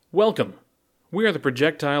Welcome! We are the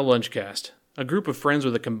Projectile Lunchcast, a group of friends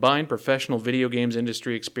with a combined professional video games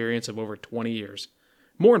industry experience of over 20 years.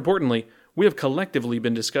 More importantly, we have collectively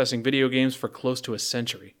been discussing video games for close to a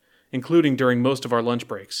century, including during most of our lunch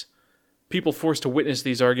breaks. People forced to witness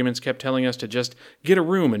these arguments kept telling us to just get a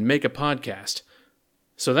room and make a podcast.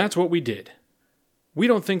 So that's what we did. We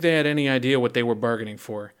don't think they had any idea what they were bargaining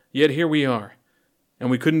for, yet here we are. And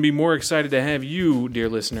we couldn't be more excited to have you, dear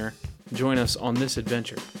listener, join us on this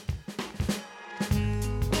adventure.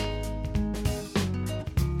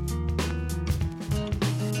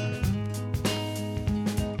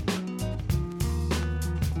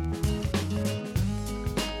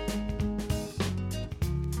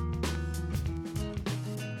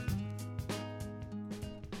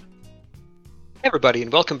 Hey everybody,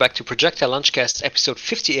 and welcome back to Projectile Lunchcast episode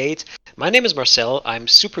 58. My name is Marcel. I'm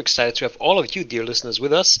super excited to have all of you, dear listeners,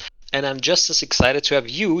 with us, and I'm just as excited to have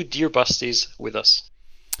you, dear Busties, with us.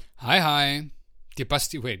 Hi. Dear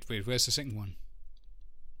Busty, wait, where's the second one?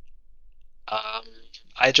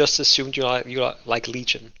 I just assumed you like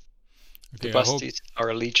Legion. Okay, the Busties are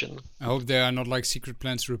a Legion. I hope there are not like secret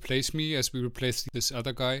plans to replace me as we replaced this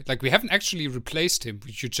other guy. Like, we haven't actually replaced him.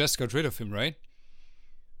 You just got rid of him, right?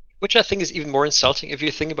 Which I think is even more insulting if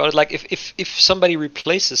you think about it. Like if somebody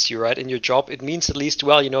replaces you, right, in your job, it means at least,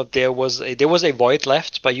 well, there was a void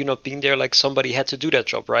left by you not being there. Like somebody had to do that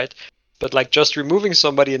job, right? But like just removing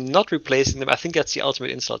somebody and not replacing them, I think that's the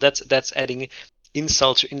ultimate insult. That's adding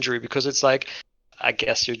insult to injury, because it's like, I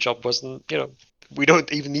guess your job wasn't, we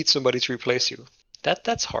don't even need somebody to replace you.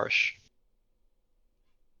 That's harsh.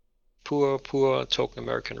 Poor token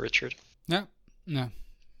American Richard. Yeah.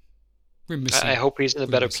 I hope he's in a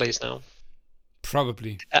better place now.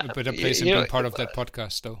 Probably a better place than being part of that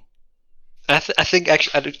podcast, though. I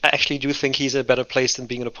actually do think he's in a better place than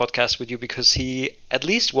being in a podcast with you, because he, at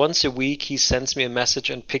least once a week, he sends me a message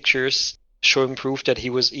and pictures showing proof that he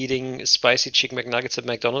was eating spicy chicken McNuggets at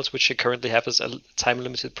McDonald's, which they currently have as a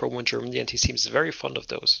time-limited promo in Germany, and he seems very fond of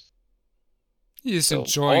those. He is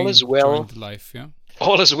enjoying the life, yeah.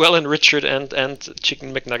 All is well in Richard and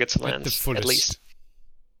chicken McNuggets land, at least.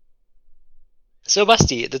 So,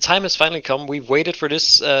 Basti, the time has finally come. We've waited for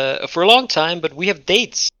this for a long time, but we have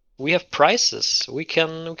dates. We have prices. We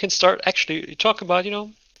can start actually talk about,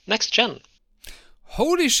 next gen.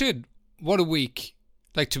 Holy shit, what a week.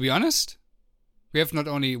 Like, to be honest, we have not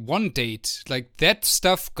only one date, like that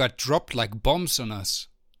stuff got dropped like bombs on us.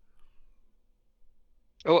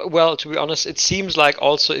 Oh, well, to be honest, it seems like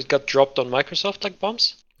also it got dropped on Microsoft like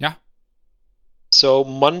bombs. Yeah. So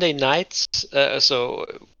Monday night, I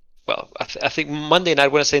think Monday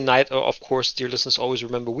night, when I say night, of course, dear listeners, always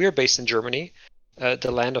remember we're based in Germany,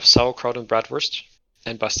 the land of sauerkraut and bratwurst,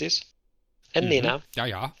 and Busties, and Nena.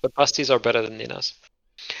 Yeah. But Busties are better than Nenas.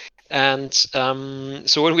 And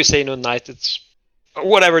so when we say night, it's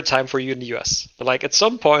whatever time for you in the US. But like at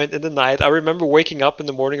some point in the night, I remember waking up in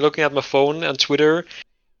the morning, looking at my phone and Twitter,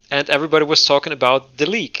 and everybody was talking about the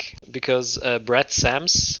leak, because Brad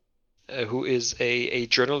Sams, who is a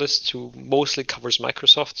journalist who mostly covers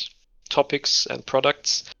Microsoft topics and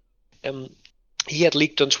products, he had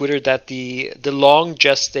leaked on Twitter that the long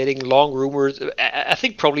gestating, long rumored, I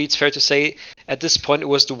think probably it's fair to say at this point it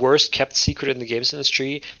was the worst kept secret in the games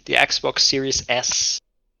industry, the Xbox Series S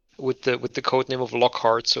with the codename of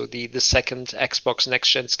Lockhart, so the second Xbox next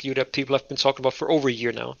gen SKU that people have been talking about for over a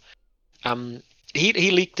year now.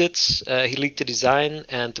 He leaked it. He leaked the design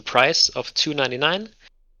and the price of $299.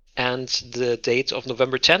 And the date of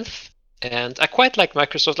November 10th. And I quite like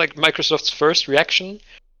Microsoft. Like Microsoft's first reaction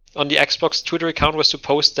on the Xbox Twitter account was to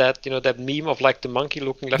post that, that meme of like the monkey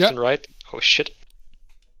looking left and right. Oh shit.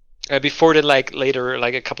 Before then, later,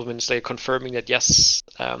 a couple of minutes later, confirming that yes,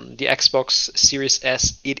 the Xbox Series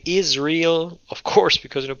S, it is real, of course,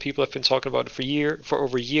 because people have been talking about it for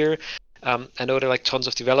over a year. I know that tons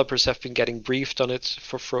of developers have been getting briefed on it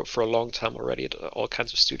for a long time already at all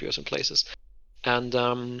kinds of studios and places. And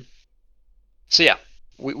so yeah,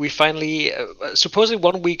 we finally, supposedly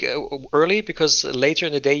 1 week early, because later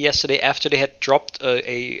in the day yesterday, after they had dropped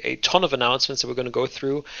a ton of announcements that we're going to go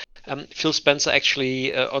through, Phil Spencer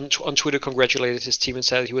actually on Twitter congratulated his team and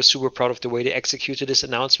said he was super proud of the way they executed this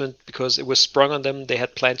announcement, because it was sprung on them. They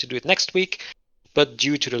had planned to do it next week, but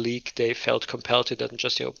due to the leak, they felt compelled to then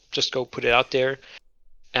just go put it out there.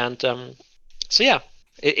 And so yeah.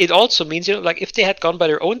 It also means, if they had gone by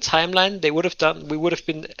their own timeline, we would have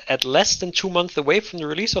been at less than 2 months away from the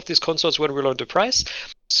release of these consoles when we learned the price.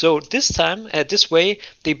 So this time, this way,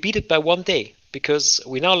 they beat it by 1 day, because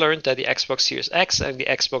we now learned that the Xbox Series X and the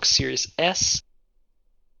Xbox Series S,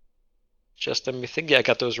 just let me think, yeah, I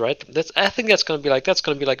got those right. I think that's gonna be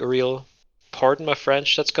like a real pardon my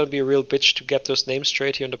French, that's going to be a real bitch to get those names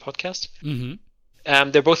straight here on the podcast. Mm-hmm.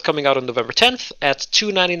 They're both coming out on November 10th at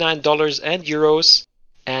 $299 and euros,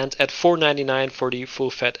 and at $499 for the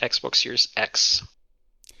full-fat Xbox Series X.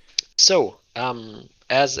 So,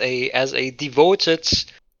 as a devoted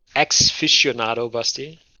X-aficionado,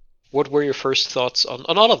 Basti, what were your first thoughts on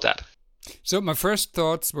all of that? So my first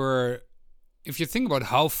thoughts were, if you think about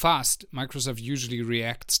how fast Microsoft usually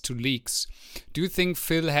reacts to leaks, do you think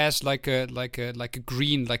Phil has like a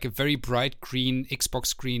green, like a very bright green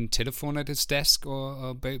Xbox green telephone at his desk,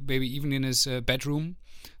 or maybe even in his bedroom,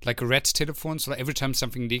 like a red telephone? So every time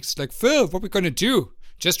something leaks, like, Phil, what are we gonna do?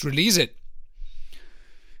 Just release it,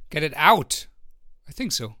 get it out. I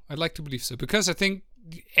think so. I'd like to believe so, because I think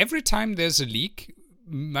every time there's a leak,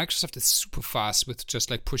 Microsoft is super fast with just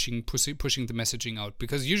like pushing the messaging out,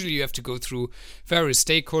 because usually you have to go through various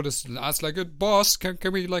stakeholders and ask, like, boss, can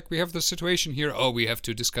we, like, we have the situation here, oh, we have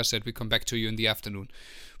to discuss it, we come back to you in the afternoon.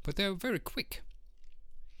 But they're very quick.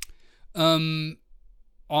 On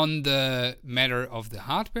the matter of the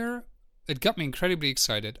hardware, it got me incredibly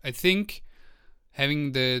excited. I think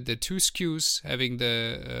having the two SKUs, having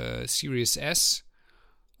the Series S,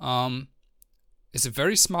 is a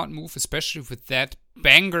very smart move, especially with that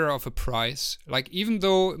banger of a price. Like, even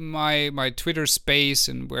though my Twitter space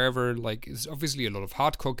and wherever, like, is obviously a lot of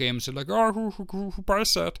hardcore games, they're like, oh, who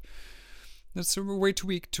buys that? That's way too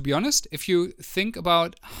weak. To be honest, if you think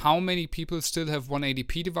about how many people still have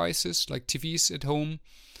 180p devices, like TVs at home,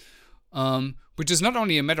 which is not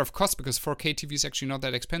only a matter of cost, because 4K TV is actually not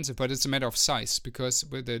that expensive, but it's a matter of size, because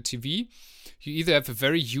with the TV, you either have a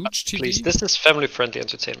very huge TV. Please, this is family-friendly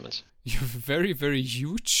entertainment. You have a very, very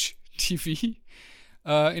huge TV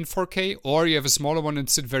in 4K, or you have a smaller one and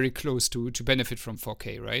sit very close to benefit from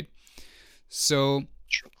 4K, right? So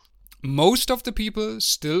most of the people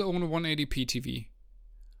still own a 180p TV,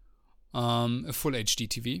 a full HD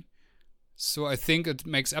TV. So I think it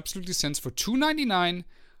makes absolutely sense for $299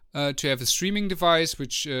 to have a streaming device,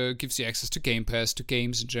 which gives you access to Game Pass, to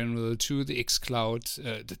games in general, to the xCloud.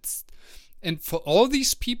 And for all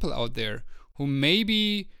these people out there who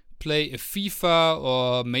maybe play a FIFA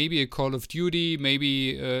or maybe a Call of Duty,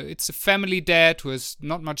 maybe it's a family dad who has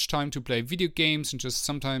not much time to play video games and just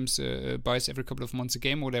sometimes buys every couple of months a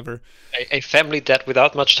game or whatever. A family dad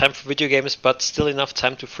without much time for video games, but still enough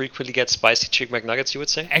time to frequently get spicy chicken McNuggets, you would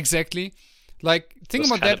say? Exactly. Like, think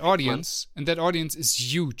about that audience, and that audience is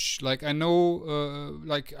huge. Like, I know,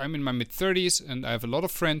 like, I'm in my mid-30s, and I have a lot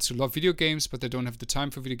of friends who love video games, but they don't have the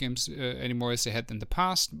time for video games anymore as they had in the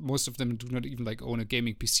past. Most of them do not even, like, own a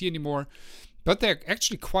gaming PC anymore. But there are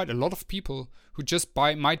actually quite a lot of people who just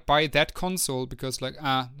might buy that console because, like,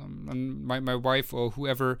 my wife or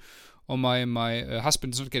whoever, or my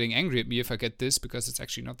husband is not getting angry at me if I get this, because it's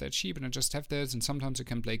actually not that cheap and I just have this, and sometimes I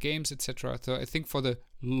can play games, etc. So I think for the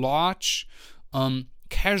large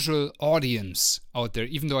casual audience out there,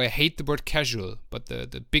 even though I hate the word casual, but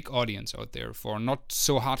the big audience out there for not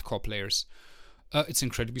so hardcore players, it's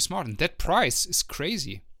incredibly smart, and that price is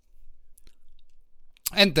crazy.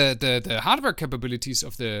 And the hardware capabilities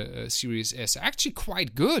of the Series S are actually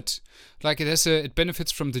quite good. Like, it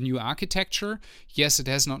benefits from the new architecture. Yes, it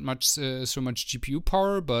has not much so much GPU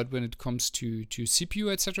power, but when it comes to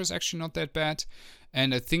CPU, etc., it's actually not that bad.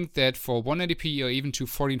 And I think that for 180p or even to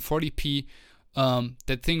 1440p,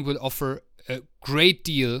 that thing will offer a great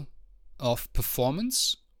deal of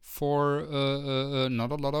performance for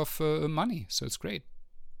not a lot of money. So it's great.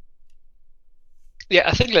 Yeah,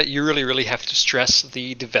 I think that you really, really have to stress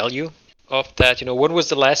the value of that. You know, when was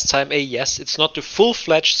the last time yes, it's not the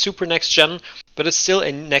full-fledged super next-gen, but it's still a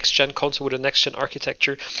next-gen console with a next-gen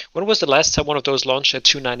architecture. When was the last time one of those launched at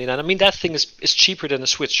 $299? I mean, that thing is cheaper than a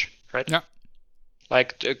Switch, right? Yeah.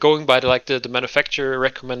 Like, going by the manufacturer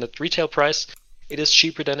recommended retail price, it is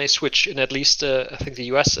cheaper than a Switch in at least, I think, the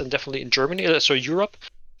US and definitely in Germany, so Europe.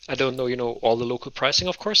 I don't know, all the local pricing,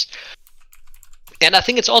 of course. And I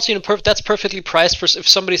think it's also that's perfectly priced for if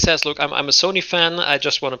somebody says, look, I'm a Sony fan, I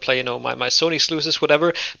just want to play my Sony exclusives,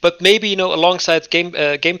 whatever. But maybe alongside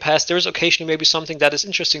Game Pass, there is occasionally maybe something that is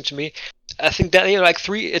interesting to me. I think that like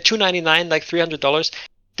 $299, like $300.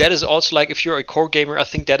 That is also, like, if you're a core gamer, I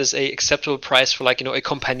think that is a acceptable price for, like, a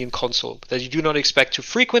companion console that you do not expect to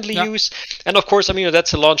frequently use. And of course, I mean,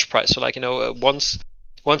 that's a launch price. So, like,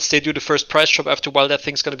 once they do the first price drop, after a while, that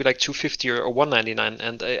thing's going to be like $250 or $199.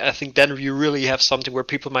 And I think then you really have something where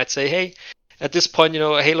people might say, hey, at this point,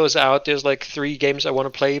 Halo's out. There's like 3 games I want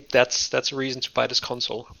to play. That's a reason to buy this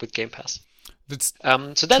console with Game Pass. That's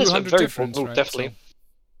so that is a very bold move, right? definitely.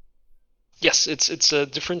 Yes, it's a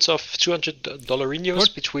difference of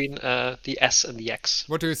 $200 between the S and the X.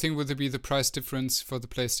 What do you think would be the price difference for the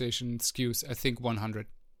PlayStation SKUs? I think 100.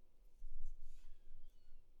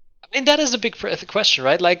 I mean, that is a big question,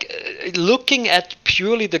 right? Like, looking at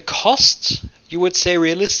purely the cost, you would say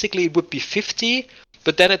realistically it would be 50,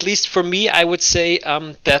 but then at least for me, I would say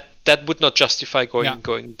that would not justify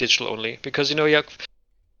going digital only, because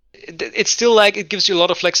it's still like it gives you a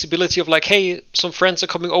lot of flexibility of like, hey, some friends are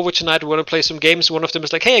coming over tonight, we want to play some games. One of them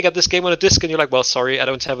is like, hey, I got this game on a disc, and you're like, well, sorry, I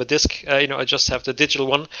don't have a disc. I just have the digital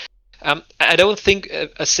one. I don't think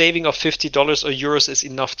a saving of $50 or euros is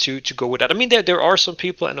enough to go with that. I mean, there are some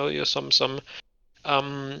people, I know some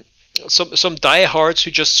diehards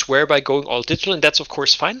who just swear by going all digital, and that's of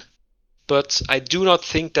course fine. But I do not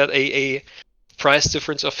think that a price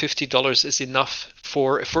difference of $50 is enough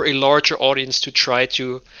for a larger audience to try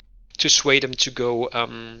to sway them to go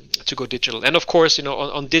digital. And of course,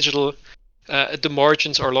 on digital, the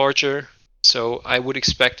margins are larger. So I would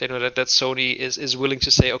expect that Sony is willing to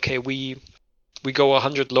say, okay, we go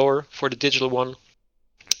 100 lower for the digital one,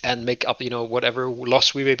 and make up whatever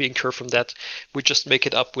loss we maybe incur from that. We just make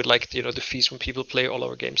it up with the fees when people play all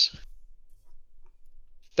our games.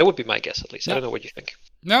 That would be my guess, at least. Yeah. I don't know what you think.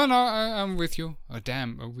 No, I'm with you. Oh,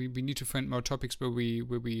 damn, we need to find more topics where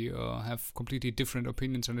we have completely different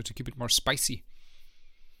opinions on it to keep it more spicy.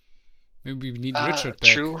 Maybe we need Richard back.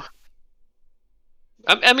 True.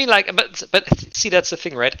 I mean, but see, that's the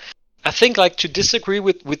thing, right? I think to disagree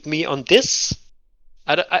with me on this,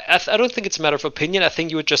 I don't think it's a matter of opinion. I think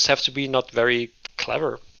you would just have to be not very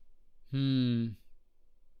clever.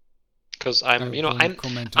 Because I am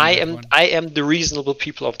the reasonable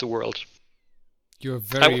people of the world. You're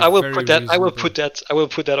very. I will very put that. reasonable. I will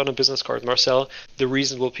put that on a business card, Marcel. The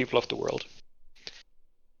reasonable people of the world.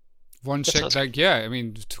 One check, I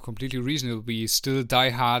mean, completely reasonable. We still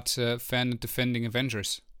die-hard fan defending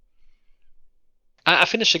Avengers. I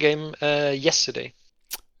finished the game yesterday.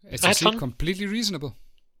 As you see, completely reasonable.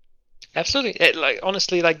 Absolutely.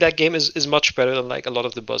 Honestly, that game is much better than a lot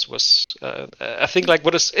of the buzz was. I think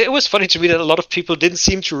it was funny to me that a lot of people didn't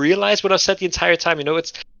seem to realize what I said the entire time.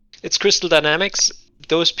 It's Crystal Dynamics.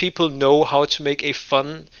 Those people know how to make a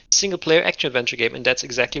fun single-player action-adventure game, and that's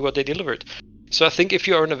exactly what they delivered. So I think if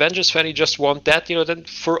you are an Avengers fan, you just want that, then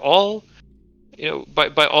for all,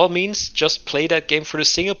 by all means, just play that game for the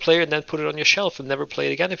single player and then put it on your shelf and never play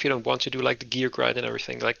it again if you don't want to do the gear grind and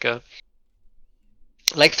everything. Through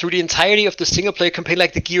the entirety of the single player campaign,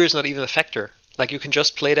 the gear is not even a factor. You can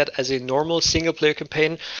just play that as a normal single player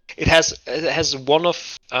campaign. It has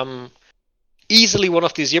easily one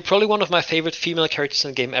of these year, probably one of my favorite female characters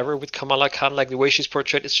in the game ever, with Kamala Khan. The way she's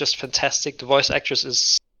portrayed is just fantastic. The voice actress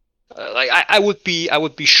is I would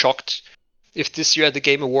be shocked if this year at the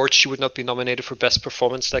Game Awards she would not be nominated for best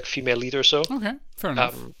performance female lead or so. Okay, fair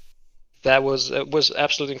enough. That was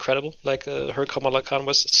absolutely incredible. Her Kamala Khan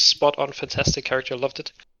was spot on, fantastic character. I loved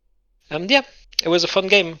it. Yeah, it was a fun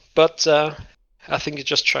game, but I think you're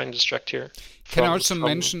just trying to distract here. Can I also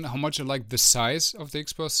mention how much I like the size of the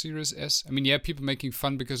Xbox Series S? I mean, people making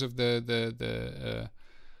fun because of the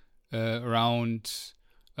round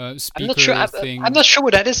speaker thing. I'm not sure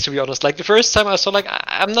what that is, to be honest. The first time I saw,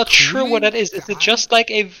 I'm not sure what that is. Is it just but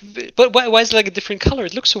why is it a different color?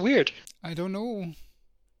 It looks so weird. I don't know.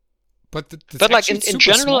 But in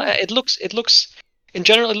general, it looks. In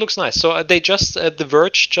general, it looks nice. So they just The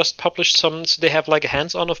Verge just published some. So they have a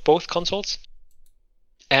hands-on of both consoles,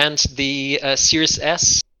 and the Series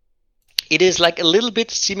S. It is a little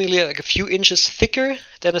bit, seemingly a few inches thicker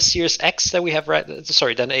than a Series X that we have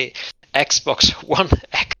than a Xbox One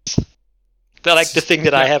X. The thing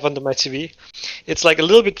that I have under my TV. It's a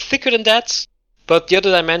little bit thicker than that. But the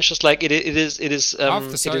other dimensions, it is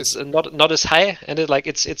not as high, and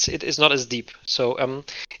it is not as deep. So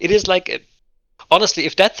it is honestly,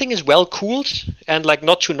 if that thing is well cooled and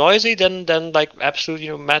not too noisy, then absolutely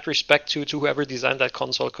mad respect to whoever designed that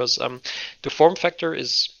console, because the form factor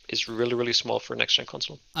is really, really small for a next gen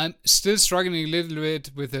console. I'm still struggling a little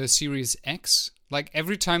bit with the Series X.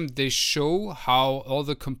 Every time they show how all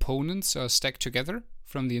the components are stacked together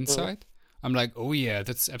from the inside. I'm like, oh yeah,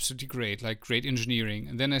 that's absolutely great, great engineering.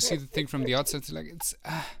 And then I see the thing from the outside,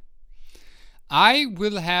 I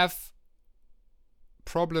will have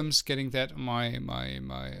problems getting that on my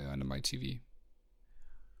under my TV.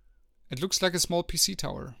 It looks like a small PC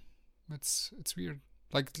tower. It's weird.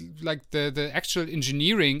 The actual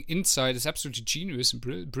engineering inside is absolutely genius and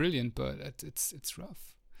brilliant, but it's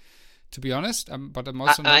rough. To be honest, but I'm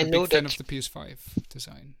also not a big fan of the PS5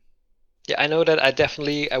 design. Yeah, I know that I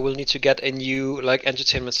will need to get a new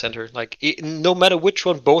entertainment center. No matter which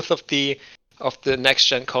one, both of the of the next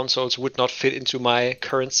gen consoles would not fit into my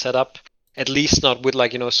current setup. At least not with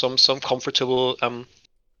like some comfortable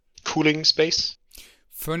cooling space.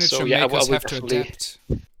 Furniture makers have to adapt.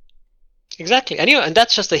 Exactly, and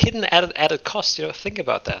that's just a hidden added cost. Think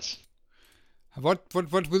about that. What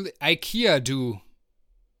will IKEA do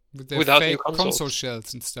with their fake console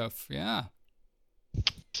shells and stuff? Yeah,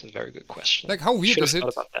 it's a very good question. Like, how weird is it?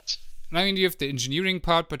 About that. I mean, you have the engineering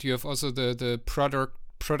part, but you have also the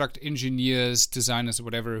product engineers, designers, or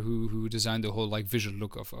whatever, who design the whole like visual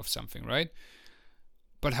look of something, right?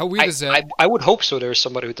 But how weird is that? I would hope so. There's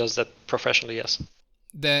somebody who does that professionally, yes.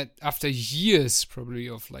 That after years probably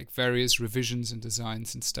of like various revisions and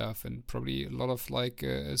designs and stuff, and probably a lot of like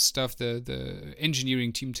stuff the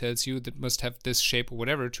engineering team tells you that must have this shape or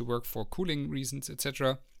whatever to work for cooling reasons,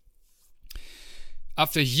 etc.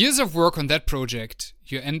 After years of work on that project,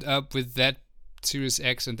 you end up with that Series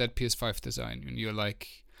X and that PS5 design, and you're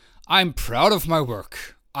like, I'm proud of my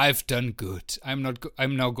work. I've done good. I'm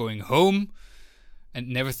now going home and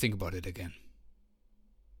never think about it again.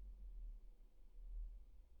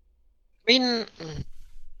 I mean,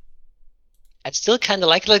 I still kind of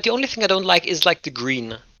like it. Like, the only thing I don't like is like the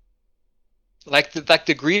green. Like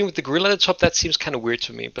the green with the grill at the top, that seems kind of weird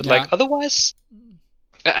to me. But like otherwise,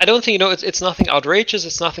 I don't think, it's nothing outrageous.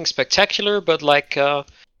 It's nothing spectacular. But like,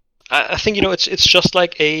 I think, it's just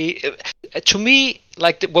like to me,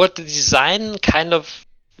 like what the design kind of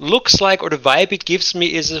looks like, or the vibe it gives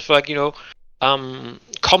me is if like,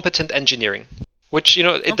 competent engineering. Which,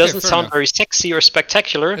 it doesn't sound very sexy or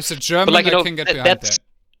spectacular. It's a German, but like, I can get behind that.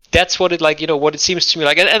 That's what it like, what it seems to me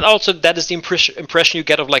like. And also that is the impression you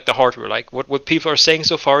get of like the hardware. Like what people are saying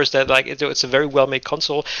so far is that like it's a very well-made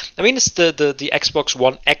console. I mean, it's the Xbox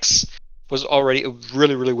One X was already a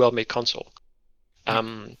really, really well-made console.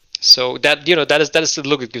 So that, that is the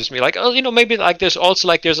look it gives me. Like, maybe like there's also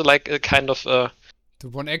like there's a kind of the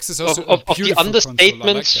One X is also of the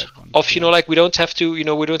understatement of like we don't have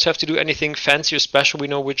to do anything fancy or special.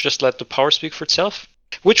 We just let the power speak for itself,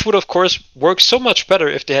 which would of course work so much better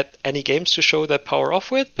if they had any games to show that power off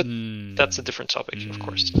with. But that's a different topic, of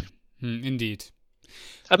course. Indeed.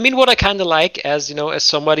 I mean, what I kind of like as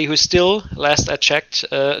somebody who still, last I checked,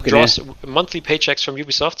 draws monthly paychecks from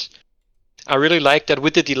Ubisoft. I really like that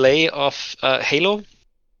with the delay of Halo.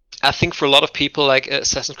 I think for a lot of people, like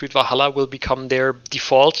Assassin's Creed Valhalla will become their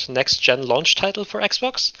default next-gen launch title for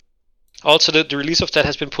Xbox. Also, the release of that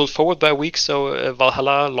has been pulled forward by a week, so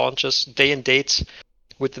Valhalla launches day and date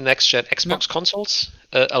with the next-gen Xbox consoles,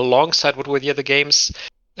 alongside what were the other games.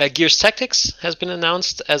 Gears Tactics has been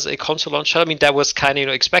announced as a console launch title. I mean, that was kind of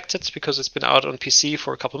expected because it's been out on PC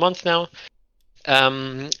for a couple of months now.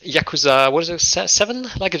 Yakuza, what is it, 7?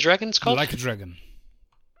 Like a Dragon it's called? Like a Dragon.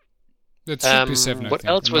 That should be 7, what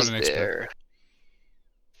else was there?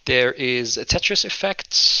 There is a Tetris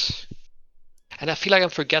Effect, and I feel like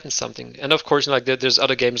I'm forgetting something. And of course, like there's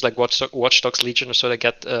other games like Watch Dogs Legion, or so that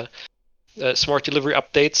get smart delivery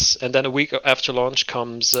updates. And then a week after launch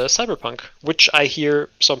comes Cyberpunk, which I hear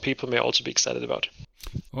some people may also be excited about.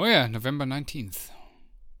 Oh yeah, November 19th.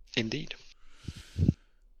 Indeed.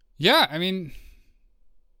 Yeah, I mean.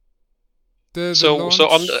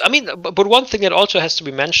 But one thing that also has to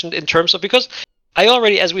be mentioned in terms of, because I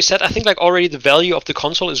already, as we said, I think like already the value of the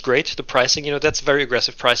console is great. The pricing, that's very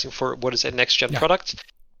aggressive pricing for what is a next-gen product.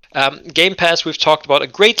 Game Pass, we've talked about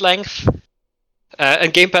at great length.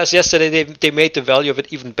 And Game Pass yesterday, they made the value of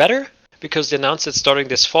it even better because they announced it starting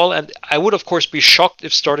this fall. And I would, of course, be shocked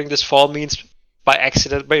if starting this fall means by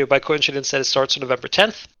coincidence that it starts on November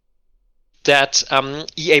 10th. That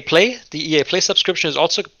EA Play, the EA Play subscription, is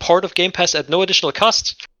also part of Game Pass at no additional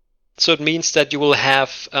cost. So it means that you will have,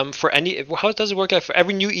 for any, how does it work? Like for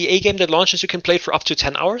every new EA game that launches, you can play it for up to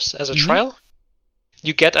 10 hours as a trial.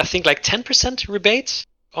 You get, I think, like 10% rebate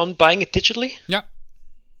on buying it digitally. Yeah.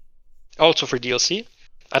 Also for DLC.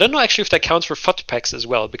 I don't know actually if that counts for FUT packs as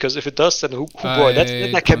well, because if it does, then boy,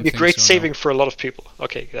 that can be a great saving for a lot of people.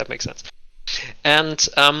 Okay, that makes sense. And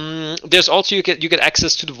there's also you get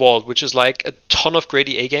access to the Vault, which is like a ton of great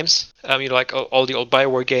EA games. Like all the old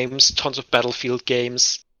BioWare games, tons of Battlefield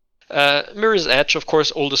games, Mirror's Edge, of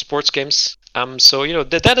course, all the sports games. So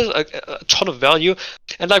that is a ton of value.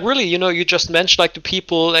 And like really, you just mentioned like the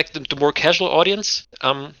people, like the more casual audience.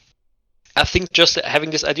 I think just having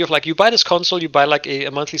this idea of like you buy this console, you buy like a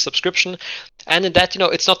monthly subscription, and in that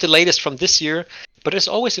it's not the latest from this year. But there's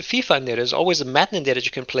always a FIFA in there. There's always a Madden in there that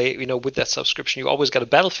you can play, with that subscription. You always got a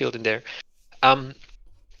Battlefield in there.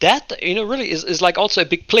 That, really is like also a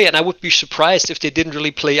big play. And I would be surprised if they didn't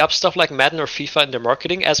really play up stuff like Madden or FIFA in their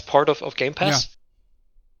marketing as part of Game Pass. Yeah.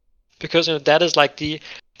 Because, that is like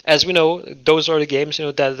as we know, those are the games,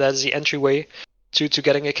 that is the entryway to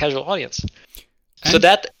getting a casual audience. So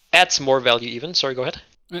that adds more value even. Sorry, go ahead.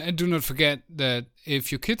 And do not forget that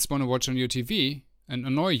if your kids want to watch on your TV and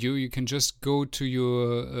annoy you, you can just go to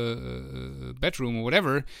your bedroom or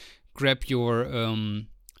whatever, grab your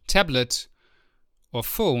tablet or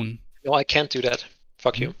phone. No, I can't do that.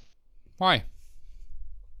 Fuck you. Why?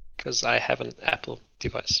 Because I have an Apple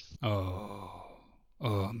device. Oh,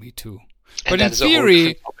 me too. And but in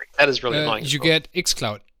theory, that is really annoying. You get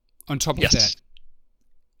xCloud on top of that.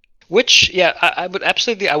 Which, I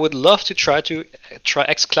would love to try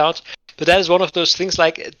xCloud, but that is one of those things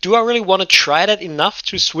like, do I really want to try that enough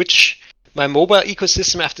to switch my mobile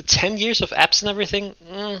ecosystem after 10 years of apps and everything?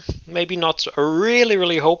 Maybe not. So I really,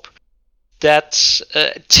 really hope that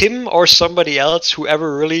Tim or somebody else,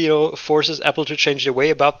 whoever really forces Apple to change their way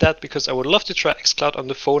about that, because I would love to try xCloud on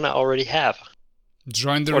the phone I already have.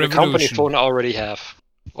 Join the or revolution. The company phone I already have.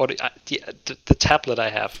 Or the tablet I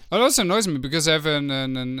have. It also annoys me because I have I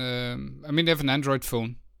have an Android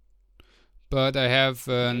phone, but I have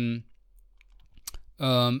an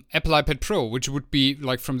Apple iPad Pro, which would be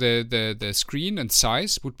like from the screen and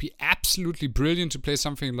size would be absolutely brilliant to play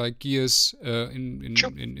something like Gears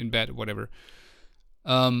in bed or whatever.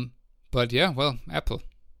 But yeah, well, Apple.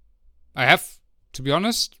 I have, to be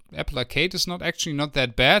honest, Apple Arcade is not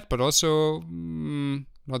that bad, but also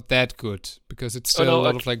not that good, because it's still a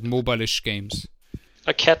lot of like mobile-ish games.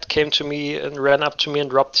 A cat came to me and ran up to me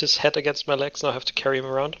and rubbed his head against my legs. Now I have to carry him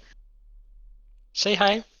around. Say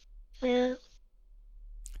hi.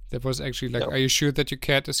 That was actually like, Are you sure that your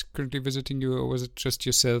cat is currently visiting you, or was it just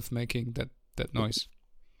yourself making that noise?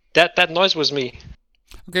 That noise was me.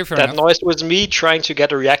 Okay, fair enough. That noise was me trying to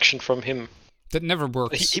get a reaction from him. That never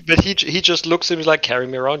works. But he just looks at me like, carry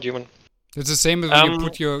me around, human. It's the same as when you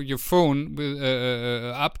put your phone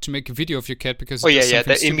up to make a video of your cat, because they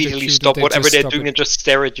immediately stop whatever they're doing and just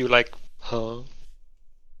stare at you like, huh?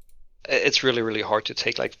 It's really, really hard to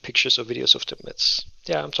take like pictures or videos of them.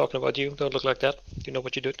 I'm talking about you. Don't look like that. You know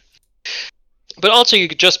what you did. But also, you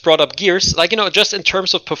just brought up Gears, like, just in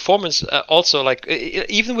terms of performance. Also, like,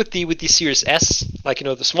 even with the Series S, like,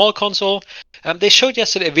 the small console, they showed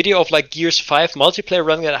yesterday a video of like Gears 5 multiplayer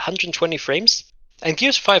running at 120 frames. And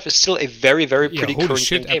Gears 5 is still a very, very pretty current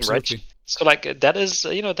game, absolutely. right? So like that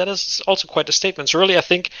is also quite a statement. So really, I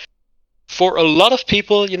think for a lot of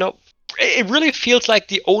people, it really feels like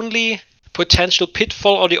the only potential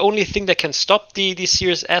pitfall or the only thing that can stop the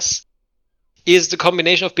Series S is the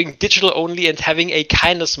combination of being digital only and having a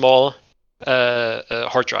kind of small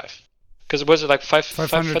hard drive. Because was it like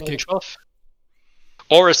 512?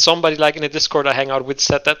 Or as somebody like in a Discord I hang out with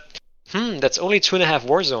said that, that's only 2.5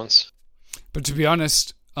 war zones. But to be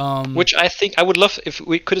honest, which I think I would love if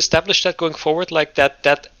we could establish that going forward, like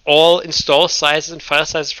that all install sizes and file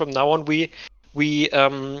sizes from now on we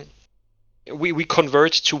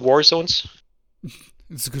convert to war zones.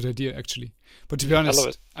 It's a good idea, actually. But to be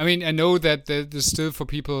honest, I mean, I know that there's still for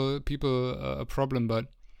people a problem, but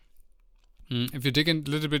if you dig a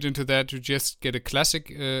little bit into that, you just get a classic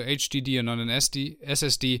HDD and not an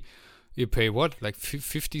SSD. You pay what, like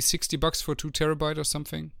 $50-$60 for 2 terabyte or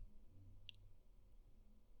something?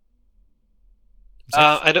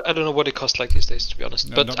 I don't know what it costs like these days, to be honest.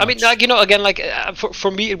 No, but I mean, like, again, like for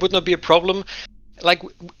me, it would not be a problem. Like,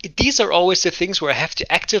 these are always the things where I have to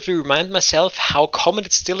actively remind myself how common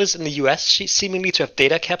it still is in the US, seemingly to have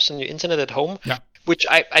data caps on your internet at home, which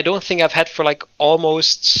I don't think I've had for like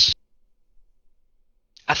almost.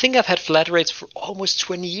 I think I've had flat rates for almost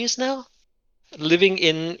 20 years now, living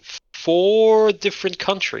in 4 different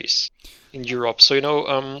countries in Europe.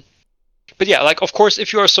 So but yeah, like, of course,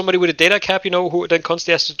 if you are somebody with a data cap, who then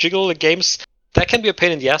constantly has to jiggle the games, that can be a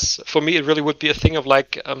pain in the ass. For me, it really would be a thing of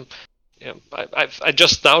like, I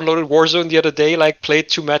just downloaded Warzone the other day, like played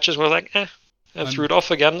 2 matches, and was like, and threw it off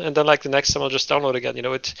again, and then like the next time I'll just download again.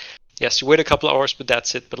 Yes, you wait a couple of hours, but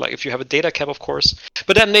that's it. But like, if you have a data cap, of course.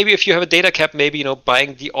 But then maybe if you have a data cap, maybe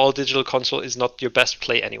buying the all digital console is not your best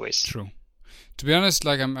play, anyways. True. To be honest,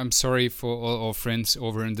 like I'm sorry for all our friends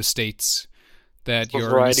over in the States. That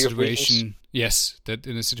you're in a situation, that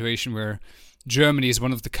in a situation where Germany is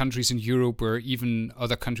one of the countries in Europe where even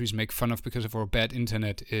other countries make fun of because of our bad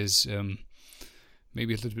internet is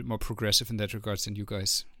maybe a little bit more progressive in that regards than you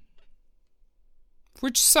guys,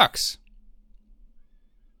 which sucks.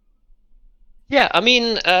 Yeah, I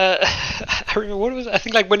mean, I remember what was it? I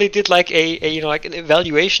think like when they did like a like an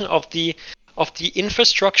evaluation of the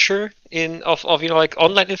infrastructure of like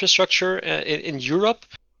online infrastructure in Europe.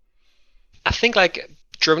 I think like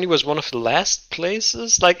Germany was one of the last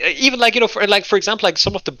places. Like even like for example, like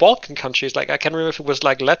some of the Balkan countries, like I can't remember if it was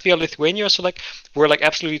like Latvia, Lithuania, so like were like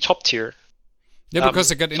absolutely top tier. Yeah, because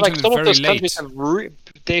they got internet like some very of those late. countries have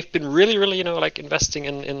they've been really like investing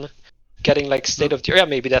in getting like state of the art. Yeah,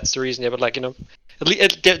 maybe that's the reason. Yeah, but like at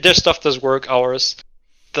least their stuff does work. Ours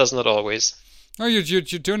does not always. Oh, you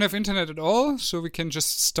don't have internet at all, so we can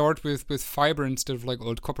just start with fiber instead of like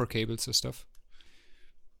old copper cables and stuff.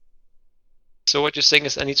 So what you're saying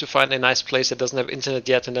is I need to find a nice place that doesn't have internet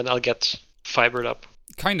yet, and then I'll get fibered up.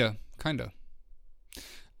 Kinda.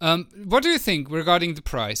 What do you think regarding the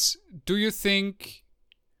price? Do you think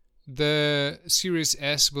the Series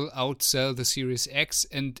S will outsell the Series X?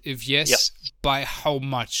 And if yes, by how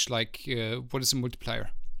much? Like, what is the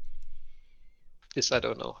multiplier? This I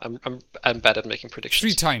don't know. I'm bad at making predictions.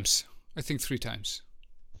 3 times. I think 3 times.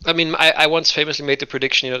 I mean, I once famously made the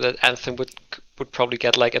prediction, that Anthem would probably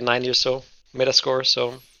get like a 90 or so Metascore.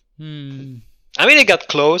 So, I mean, it got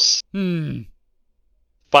close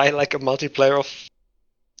by like a multiplier of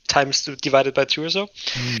times divided by 2 or so.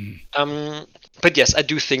 But yes, I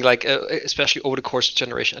do think like especially over the course of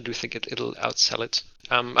generation, I do think it'll outsell it.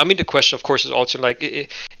 I mean, the question, of course, is also like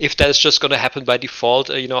if that is just going to happen by default.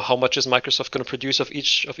 How much is Microsoft going to produce of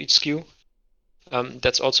each SKU?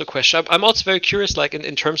 That's also a question. I'm also very curious, like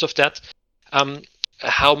in terms of that,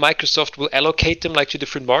 how Microsoft will allocate them like to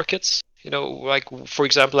different markets. Like for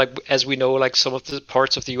example, like as we know, like some of the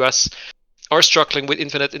parts of the US are struggling with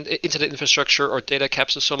internet infrastructure or data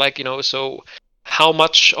caps. So like so how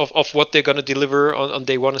much of what they're going to deliver on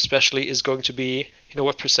day one especially is going to be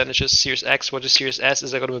what percentage is Series X, what is Series S?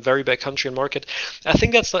 Is that going to be a very big country and market? I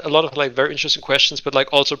think that's a lot of like very interesting questions, but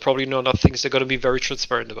like also probably not things they're going to be very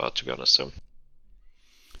transparent about, to be honest. So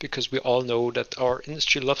because we all know that our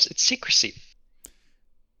industry loves its secrecy.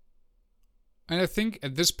 And I think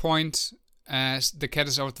at this point, as the cat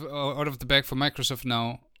is out of the bag for Microsoft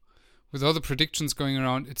now, with all the predictions going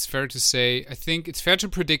around, it's fair to say, I think it's fair to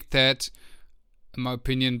predict that, in my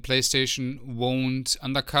opinion, PlayStation won't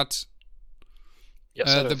undercut the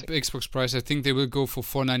Xbox price. I think they will go for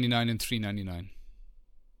 $499 and $399.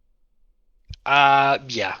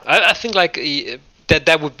 Yeah, I think like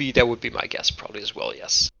that would be my guess probably as well.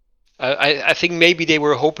 Yes, I think maybe they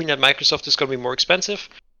were hoping that Microsoft is going to be more expensive.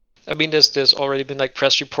 I mean, there's already been like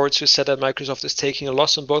press reports who said that Microsoft is taking a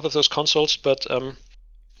loss on both of those consoles, but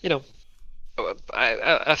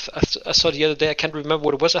I saw the other day, I can't remember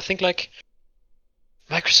what it was. I think like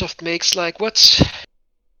Microsoft makes like like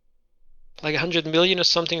 100 million or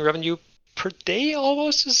something revenue per day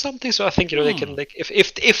almost or something. So I think they can like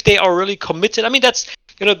if they are really committed. I mean, that's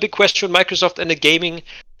a big question with Microsoft and the gaming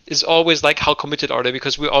is always like how committed are they,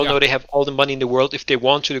 because we all know they have all the money in the world if they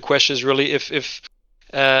want to. The question is really if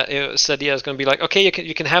Stadia is going to be like, okay,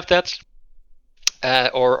 you can have that,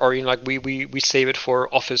 or like we save it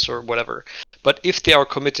for Office or whatever. But if they are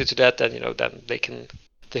committed to that, then then they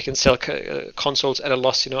can sell consoles at a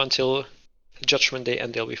loss until Judgment Day,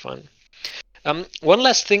 and they'll be fine. One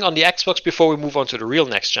last thing on the Xbox before we move on to the real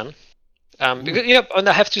next gen. Because, and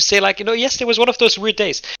I have to say, like, yesterday was one of those weird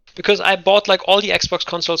days because I bought like all the Xbox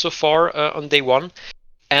consoles so far on day one.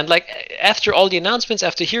 And like after all the announcements,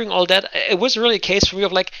 after hearing all that, it was really a case for me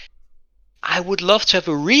of like, I would love to have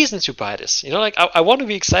a reason to buy this. Like I want to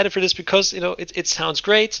be excited for this because it sounds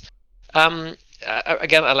great.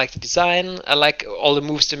 Again, I like the design. I like all the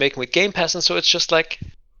moves they're making with Game Pass, and so it's just like,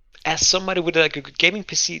 as somebody with like a good gaming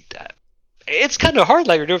PC, it's kind of hard,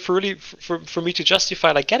 like for me to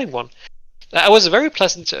justify like getting one. I was very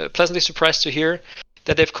pleasantly surprised to hear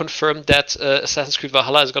that they've confirmed that Assassin's Creed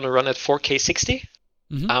Valhalla is going to run at 4K 60.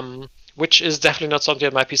 Mm-hmm. Which is definitely not something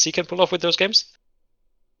that my PC can pull off with those games.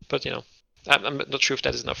 But I'm not sure if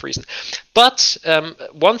that is enough reason. But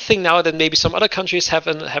one thing now that maybe some other countries have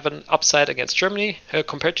an upside against Germany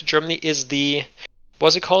compared to Germany is the,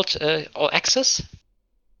 what's it called, All Access.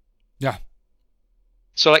 Yeah.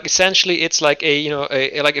 So like essentially it's like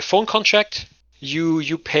a phone contract.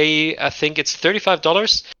 You pay, I think it's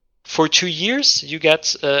 $35 for 2 years. You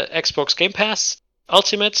get Xbox Game Pass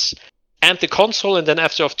Ultimate and the console, and then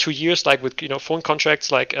after 2 years, like with phone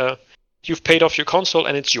contracts, like you've paid off your console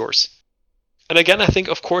and it's yours. And again, I think,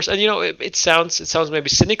 of course, and it sounds maybe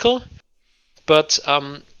cynical, but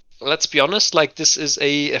let's be honest, like this is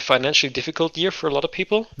a financially difficult year for a lot of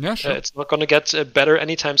people. Yeah, sure. It's not going to get better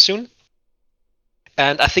anytime soon.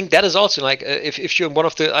 And I think that is also like if you're in one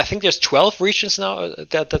of the, I think there's 12 regions now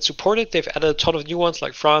that support it. They've added a ton of new ones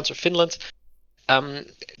like France or Finland.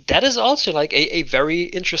 That is also like a very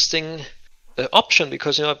interesting option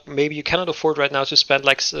because maybe you cannot afford right now to spend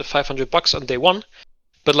like $500 on day one.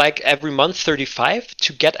 but like every month 35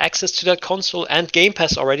 to get access to that console and Game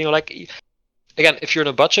Pass already. Like, again, if you're on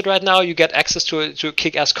a budget right now, you get access to a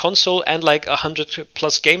kick-ass console and like 100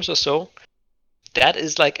 plus games or so. That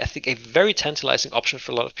is like, I think, a very tantalizing option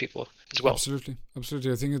for a lot of people as well. Absolutely.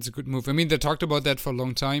 I think it's a good move. I mean, they talked about that for a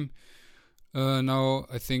long time. Now,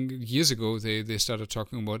 I think years ago they started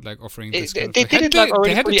talking about like offering this. They did it like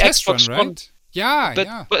already for the Xbox One, right?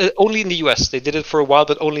 Yeah, but only in the US. They did it for a while,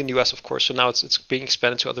 but only in the US, of course. So now it's being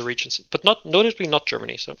expanded to other regions, but notably not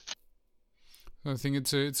Germany. So I think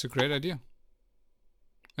it's a great idea.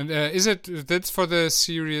 And that's for the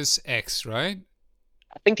Series X, right?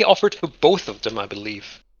 I think they offered for both of them, I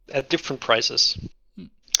believe, at different prices.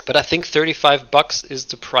 But I think $35 is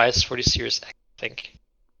the price for the Series X, I think.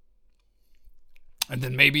 And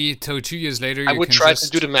then maybe till 2 years later, I would try to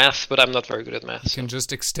do the math, but I'm not very good at math. You can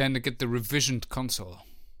just extend and get the revisioned console.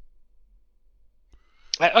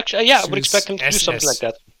 I would expect them to do something like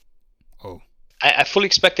that. Oh. I fully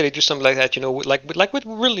expect that they do something like that,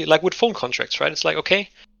 like with phone contracts, right? It's like, okay,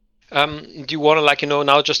 do you want to like,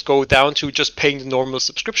 now just go down to just paying the normal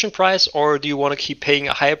subscription price, or do you want to keep paying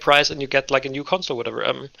a higher price and you get like a new console,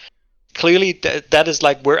 whatever? Clearly that is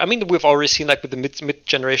like where, I mean, we've already seen like with the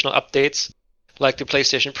mid-generational updates, like the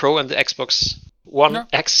PlayStation Pro and the Xbox One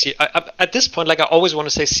X. At this point, like I always want to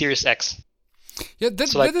say Series X. Yeah,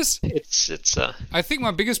 that is. It's. I think my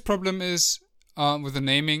biggest problem is with the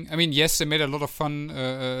naming. I mean, yes, they made a lot of fun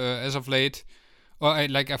as of late. I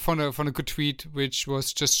found a good tweet which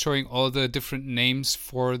was just showing all the different names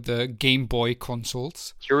for the Game Boy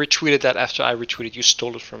consoles. You retweeted that after I retweeted. You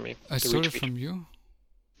stole it from me. I stole it from you?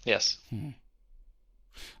 Yes.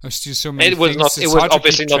 I still so many It was things. not. It was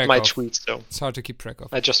obviously not my tweet, so it's hard to keep track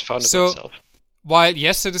of. I just found it myself. While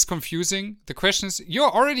yes, it is confusing. The question is, you're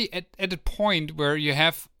already at a point where you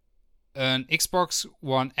have an Xbox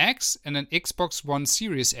One X and an Xbox One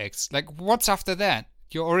Series X. Like, what's after that?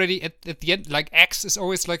 You're already at the end. Like, X is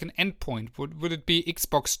always like an endpoint. Would it be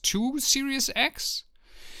Xbox 2 Series X?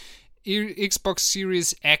 Xbox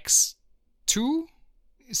Series X2?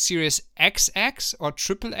 Series XX or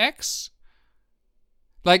Triple X?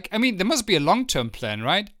 Like, I mean, there must be a long-term plan,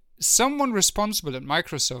 right? Someone responsible at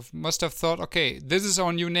Microsoft must have thought, okay, this is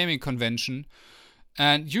our new naming convention.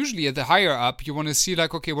 And usually at the higher up, you want to see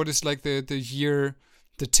like, okay, what is like the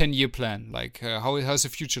 10-year plan? Like, how's the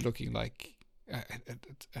future looking like?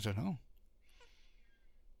 I don't know.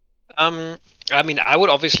 I mean, I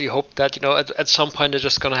would obviously hope that, at some point they're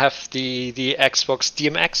just going to have the Xbox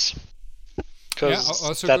DMX.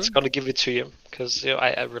 Because that's going to give it to you. Because,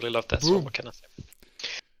 I really love that. So what can I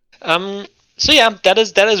say? So yeah, that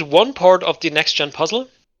is one part of the next gen puzzle.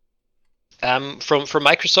 From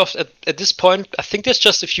Microsoft at this point, I think there's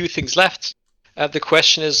just a few things left. The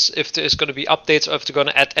question is if there's going to be updates or if they're going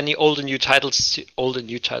to add any old and new titles.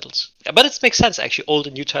 But it makes sense actually, old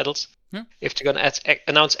and new titles. Yeah. If they're going to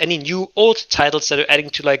announce any new old titles that are adding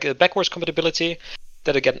to like backwards compatibility,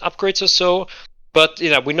 that are getting upgrades or so. But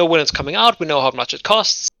we know when it's coming out. We know how much it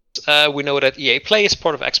costs. We know that EA Play is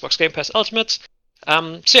part of Xbox Game Pass Ultimate.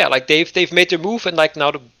 So yeah, like they've made their move, and like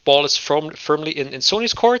now the ball is firmly in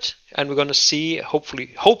Sony's court, and we're going to see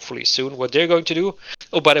hopefully soon what they're going to do.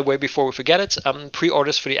 Oh, by the way, before we forget it,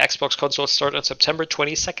 pre-orders for the Xbox console start on September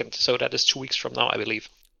 22nd, so that is 2 weeks from now, I believe.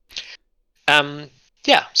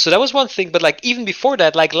 Yeah, so that was one thing, but like even before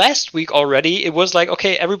that, like last week already, it was like,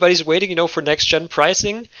 okay, everybody's waiting, for next gen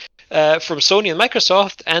pricing from Sony and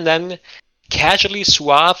Microsoft, and then casually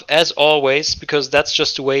suave as always, because that's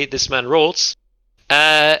just the way this man rolls.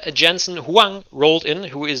 Jensen Huang rolled in,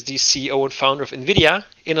 who is the CEO and founder of NVIDIA,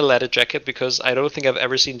 in a leather jacket, because I don't think I've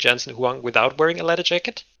ever seen Jensen Huang without wearing a leather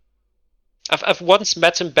jacket. I've once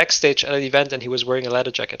met him backstage at an event and he was wearing a leather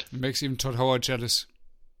jacket. It makes even Todd Howard jealous.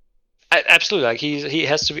 Absolutely, like he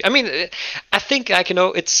has to be. I mean, I think like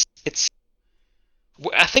it's.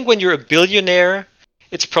 I think when you're a billionaire,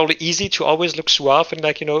 it's probably easy to always look suave and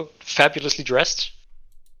like fabulously dressed.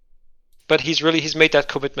 But he's made that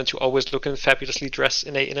commitment to always looking fabulously dressed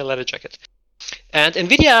in a leather jacket. And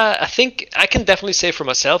NVIDIA, I think I can definitely say for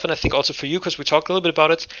myself, and I think also for you, because we talked a little bit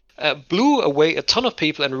about it, blew away a ton of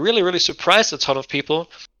people and really, really surprised a ton of people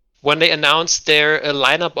when they announced their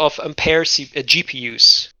lineup of Ampere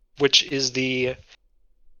GPUs, which is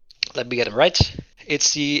let me get them right.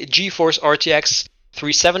 It's the GeForce RTX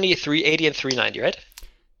 370, 380, and 390, right?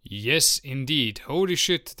 Yes, indeed. Holy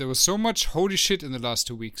shit. There was so much holy shit in the last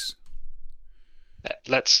 2 weeks.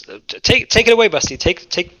 Let's take it away, Basti. Take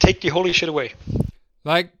the holy shit away.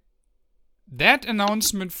 Like, that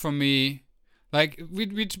announcement for me Like we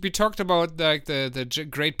talked about like the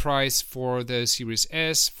great price for the Series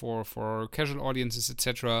S for casual audiences,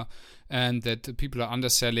 etc., and that the people are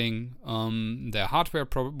underselling their hardware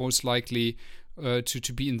most likely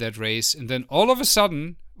to be in that race. And then all of a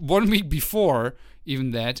sudden, 1 week before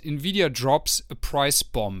even that, Nvidia drops a price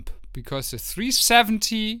bomb because the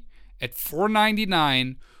 370 at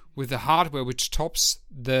 $499 with the hardware which tops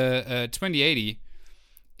the 2080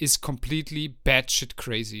 is completely batshit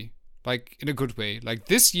crazy. Like in a good way. Like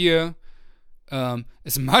this year,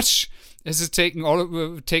 as much as it's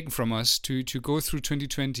taken from us to go through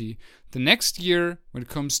 2020, the next year when it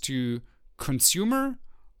comes to consumer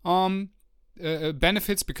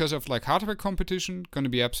benefits because of like hardware competition, going to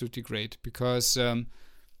be absolutely great. Because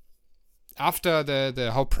after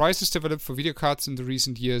the how prices developed for video cards in the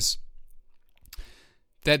recent years,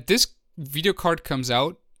 that this video card comes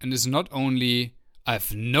out and is not only, I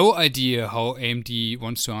have no idea how AMD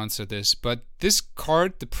wants to answer this, but this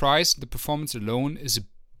card, the price, the performance alone is a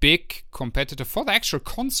big competitor for the actual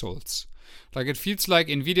consoles. Like it feels like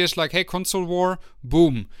Nvidia's like, hey, console war,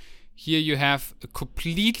 boom. Here you have a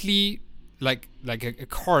completely like a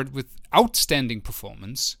card with outstanding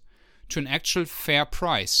performance to an actual fair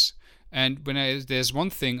price. And there's one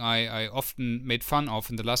thing I often made fun of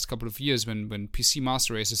in the last couple of years when PC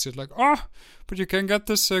master races said like, but you can get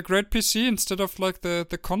this great PC instead of like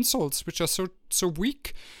the consoles, which are so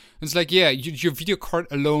weak. And it's like, yeah, your video card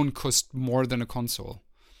alone costs more than a console.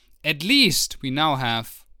 At least we now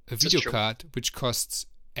have a video card which costs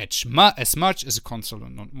as much as a console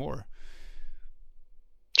and not more.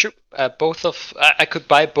 True. I could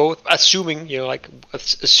buy both, assuming the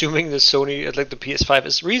Sony, like the PS5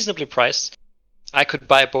 is reasonably priced. I could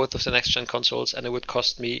buy both of the next gen consoles, and it would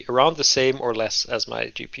cost me around the same or less as my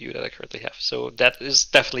GPU that I currently have. So that is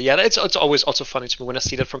definitely, yeah. It's always also funny to me when I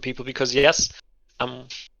see that from people because yes,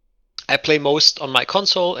 I play most on my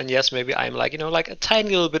console, and yes, maybe I'm like a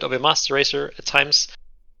tiny little bit of a master racer at times.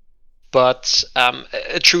 But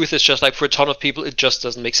the truth is just like for a ton of people, it just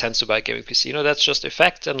doesn't make sense to buy a gaming PC. That's just a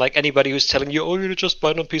fact. And like anybody who's telling you, you just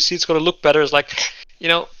buy it on PC, it's going to look better, is like,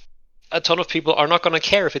 a ton of people are not going to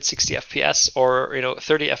care if it's 60 FPS or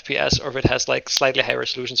 30 FPS or if it has like slightly higher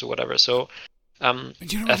resolutions or whatever. So I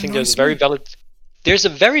think there's a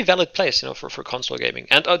very valid place, for console gaming.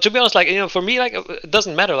 And to be honest, like for me, like it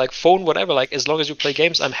doesn't matter, like phone, whatever. Like as long as you play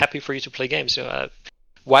games, I'm happy for you to play games.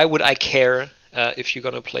 Why would I care? If you're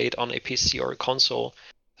going to play it on a PC or a console,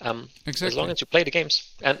 exactly. As long as you play the games.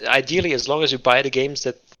 And ideally, as long as you buy the games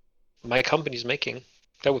that my company's making,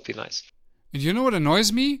 that would be nice. And you know what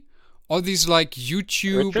annoys me? All these like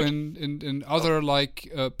YouTube and other like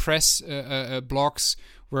press blogs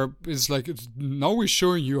where it's like, now we're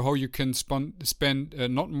showing you how you can spend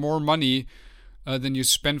not more money than you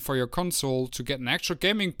spend for your console to get an actual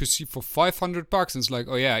gaming PC for $500. And it's like,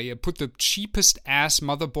 put the cheapest ass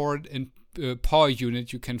motherboard and power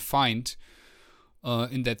unit you can find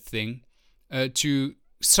in that thing to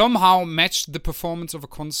somehow match the performance of a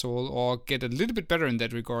console or get a little bit better in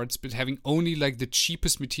that regards, but having only like the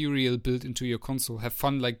cheapest material built into your console. Have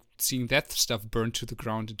fun like seeing that stuff burned to the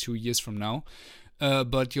ground in 2 years from now.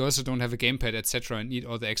 But you also don't have a gamepad, etc., and need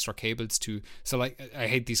all the extra cables too. So like I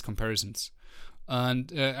hate these comparisons.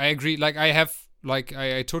 And I agree, like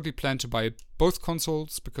I totally plan to buy both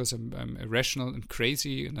consoles because I'm irrational and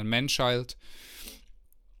crazy and a man-child.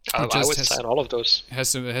 I would sign all of those.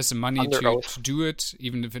 Has the money to do it,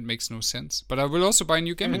 even if it makes no sense. But I will also buy a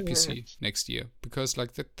new gaming PC next year because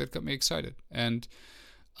like that got me excited. And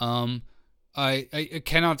I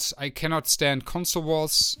cannot stand console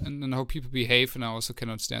wars and how people behave, and I also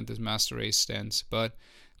cannot stand this master race stance. But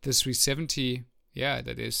the 370,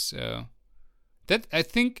 that is that I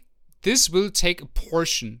think. This will take a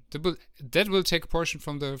portion. That will take a portion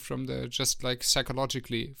from the just like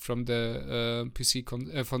psychologically from the PC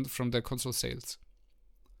from the console sales.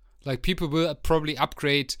 Like people will probably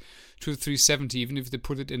upgrade to the 370 even if they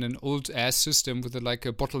put it in an old ass system with a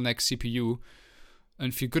bottleneck CPU,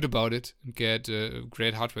 and feel good about it and get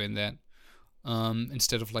great hardware in that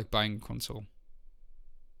instead of like buying a console.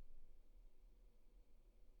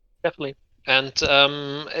 Definitely. And so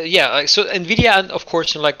Nvidia, and of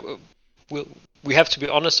course, we have to be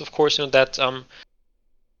honest, of course, that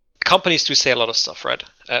companies do say a lot of stuff, right?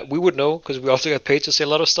 We would know because we also get paid to say a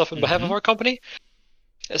lot of stuff on behalf of our company.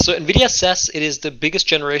 So Nvidia says it is the biggest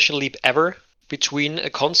generation leap ever between a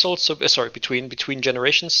console. So between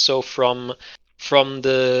generations. So from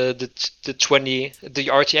the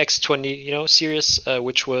RTX 20 series,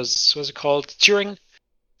 which was it called Turing,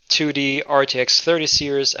 to the RTX 30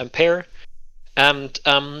 series Ampere. And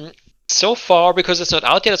so far, because it's not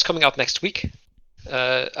out yet, it's coming out next week.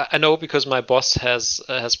 I know because my boss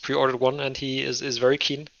has pre-ordered one, and he is very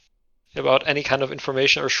keen about any kind of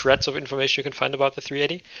information or shreds of information you can find about the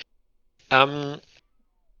 380.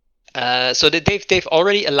 So they've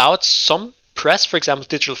already allowed some press. For example,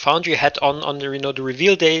 Digital Foundry had on the the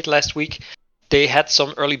reveal date last week. They had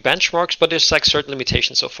some early benchmarks, but there's like certain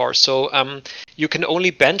limitations so far. So you can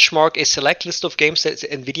only benchmark a select list of games that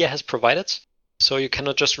NVIDIA has provided. So you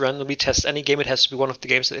cannot just randomly test any game. It has to be one of the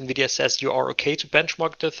games that NVIDIA says you are okay to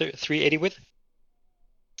benchmark the 380 with.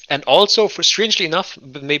 And also, for strangely enough,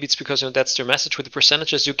 but maybe it's because that's their message with the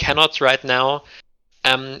percentages, you cannot right now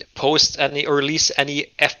post any or release any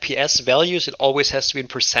FPS values. It always has to be in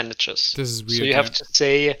percentages. This is weird. So you have to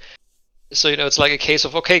say, so it's like a case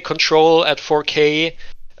of, okay, Control at 4K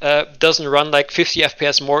doesn't run like 50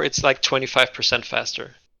 FPS more, it's like 25%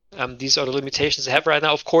 faster. These are the limitations they have right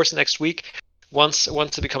now. Of course, next week, once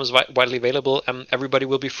it becomes widely available, everybody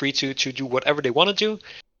will be free to do whatever they want to do.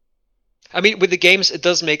 I mean, with the games, it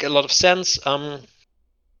does make a lot of sense.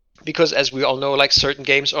 Because as we all know, like certain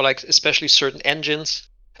games or like especially certain engines,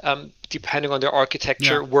 depending on their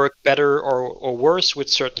architecture, work better or worse with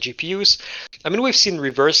certain GPUs. I mean, we've seen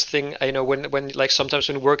reverse thing. When like sometimes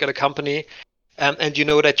when you work at a company, and you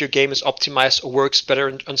know that your game is optimized or works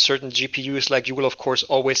better on certain GPUs, like you will of course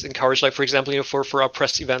always encourage, like for example, for our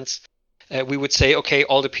press events, we would say, okay,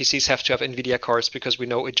 all the PCs have to have NVIDIA cards because we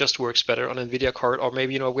know it just works better on NVIDIA card. Or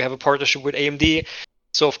maybe we have a partnership with AMD.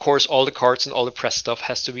 So of course, all the cards and all the press stuff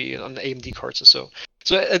has to be on the AMD cards or so.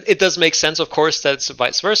 So it does make sense, of course, that it's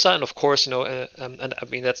vice versa, and of course, and I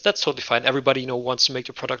mean that's totally fine. Everybody wants to make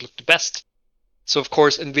the product look the best. So of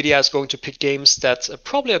course, NVIDIA is going to pick games that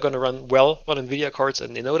probably are going to run well on NVIDIA cards,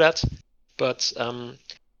 and they know that. But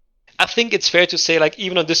I think it's fair to say, like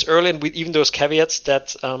even on this early, and with even those caveats,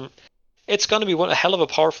 that it's going to be a hell of a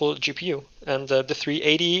powerful GPU, and the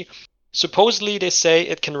 380. Supposedly, they say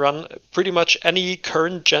it can run pretty much any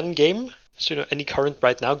current gen game, so any current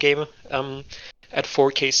right now game, at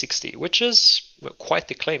 4K 60, which is quite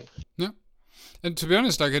the claim. Yeah, and to be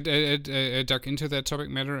honest, like I dug into that topic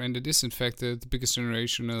matter, and it is in fact the biggest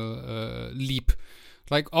generational leap.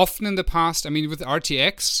 Like often in the past, I mean, with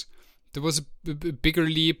RTX, there was a bigger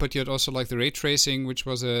leap, but you had also like the ray tracing, which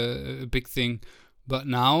was a big thing. But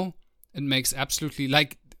now it makes absolutely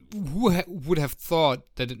like. Who would have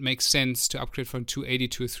thought that it makes sense to upgrade from 280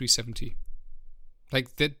 to a 370?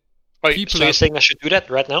 Like that. So you're saying I should do that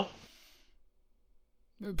right now?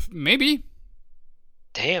 Maybe.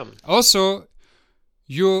 Damn. Also,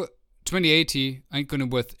 your 2080 ain't gonna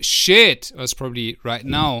worth shit. Or it's probably right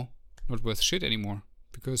now not worth shit anymore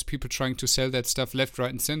because people trying to sell that stuff left,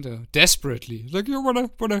 right, and center desperately. Like you wanna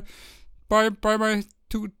buy my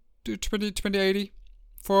 2080.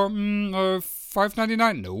 For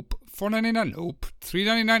 $599, nope. $499, nope.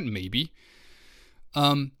 $399, maybe.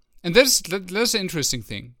 And that's an interesting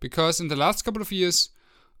thing because in the last couple of years,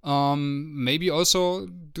 maybe also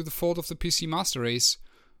to the fault of the PC master race,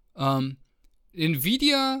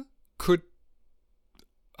 Nvidia could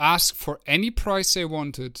ask for any price they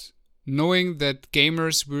wanted, knowing that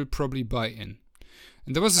gamers will probably buy in.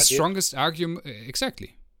 And there was the strongest argument.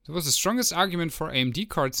 Exactly. There was the strongest argument for AMD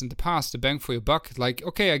cards in the past, the bang for your buck. Like,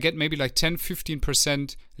 okay, I get maybe like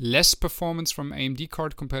 10-15% less performance from AMD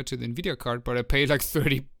card compared to the NVIDIA card, but I pay like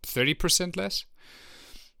 30% less.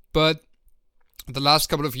 But the last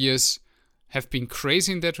couple of years have been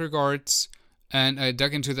crazy in that regards, and I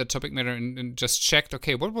dug into that topic matter and just checked,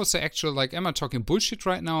 okay, what was the actual, like, am I talking bullshit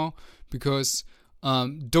right now? Because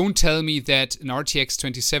don't tell me that an RTX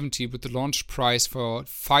 2070 with the launch price for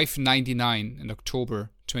 $599 in October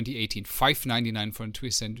 2018, $599 for a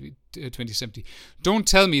 2070. Don't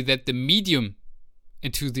tell me that the medium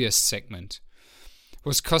enthusiast segment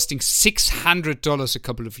was costing $600 a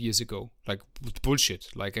couple of years ago. Like,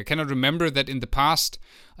 bullshit. Like, I cannot remember that in the past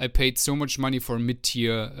I paid so much money for a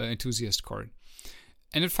mid-tier enthusiast card.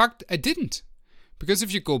 And in fact, I didn't. Because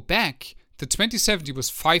if you go back, the 2070 was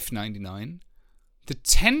 $599. The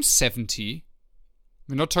 1070,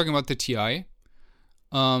 we're not talking about the TI,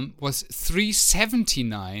 was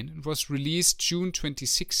 $379. It was released June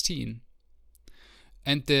 2016.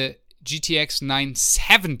 And the GTX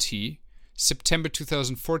 970, September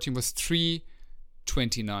 2014, was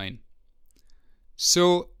 $329.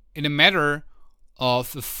 So in a matter of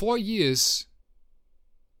 4 years,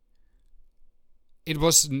 it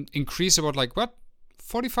was an increase about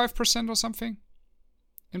 45% or something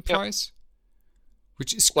in price? Yep.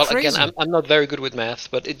 Which is crazy. Again, I'm not very good with math,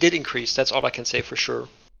 but it did increase. That's all I can say for sure.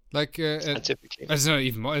 Like typically, it's not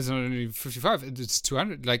even more. It's not even 55. It's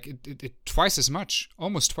 200. Like it twice as much,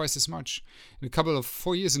 almost twice as much in a couple of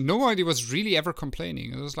 4 years. And nobody was really ever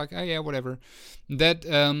complaining. It was like, oh yeah, whatever. That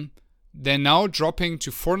they're now dropping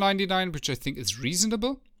to $4.99, which I think is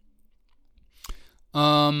reasonable.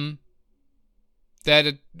 That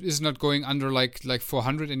it is not going under like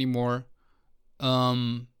 400 anymore.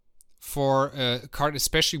 For a card,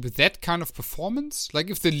 especially with that kind of performance. Like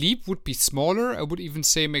if the Leap would be smaller, I would even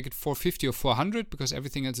say make it 450 or 400 because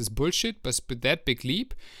everything else is bullshit. But with that big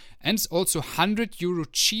leap, and it's also €100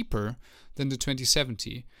 cheaper than the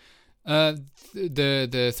 2070. The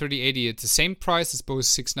 3080 at the same price is both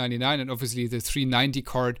 $699 and obviously the 390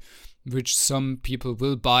 card, which some people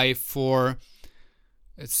will buy for.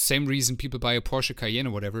 It's the same reason people buy a Porsche Cayenne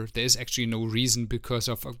or whatever. There is actually no reason because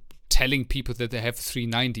of telling people that they have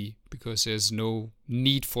 390 because there's no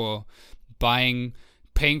need for paying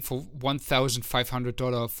for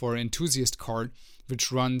 $1,500 for an enthusiast card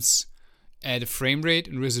which runs at a frame rate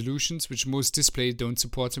and resolutions which most displays don't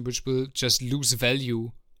support and which will just lose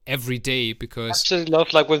value every day because I absolutely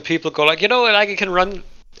love like when people go like, like I can run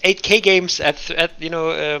 8K games at 60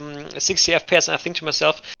 FPS, and I think to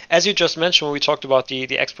myself, as you just mentioned when we talked about the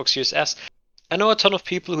Xbox Series S, I know a ton of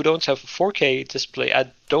people who don't have a 4K display. I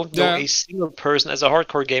don't know a single person as a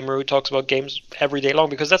hardcore gamer who talks about games every day long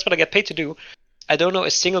because that's what I get paid to do. I don't know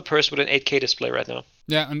a single person with an 8K display right now.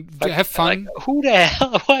 Yeah, and have fun. Like, who the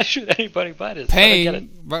hell? Why should anybody buy this? Paying,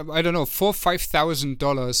 I don't know,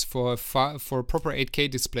 $4,000-$5,000 for a proper 8K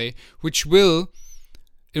display, which will,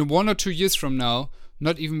 in 1 or 2 years from now,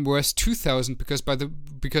 not even worth $2,000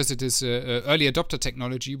 because it is early adopter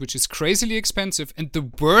technology, which is crazily expensive and the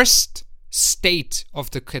worst state of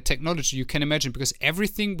the technology you can imagine because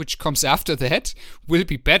everything which comes after that will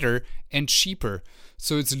be better and cheaper.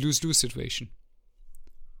 So it's a lose-lose situation.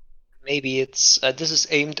 Maybe it's this is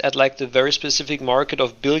aimed at like the very specific market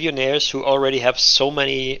of billionaires who already have so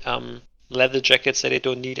many leather jackets that they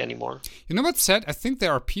don't need anymore. You know what's sad? I think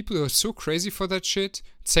there are people who are so crazy for that shit.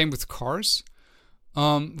 Same with cars,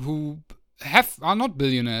 who are not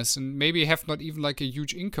billionaires and maybe have not even like a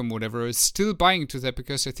huge income or whatever, is still buying into that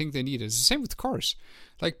because I think they need it. It's the same with cars.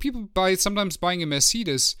 Like people sometimes buying a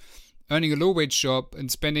Mercedes, earning a low wage job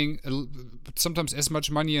and spending sometimes as much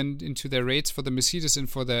money into their rates for the Mercedes and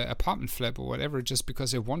for the apartment flat or whatever just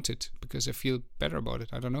because they want it, because they feel better about it.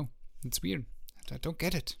 I don't know. It's weird. I don't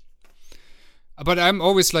get it. But I'm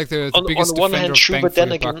always like the biggest defender of bang for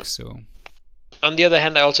your buck, so... On the other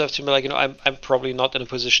hand, I also have to be like, I'm probably not in a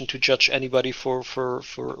position to judge anybody for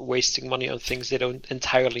wasting money on things they don't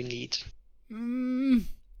entirely need.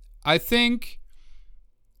 I think,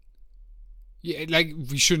 like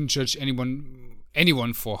we shouldn't judge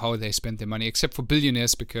anyone for how they spend their money, except for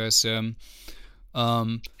billionaires, because I'm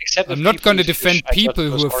not going to defend people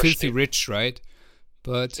who are filthy rich, right?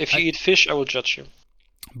 But if you eat fish, I will judge you.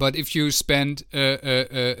 But if you spend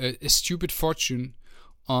a stupid fortune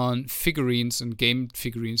on figurines and game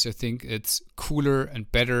figurines, I think it's cooler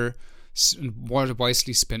and better and more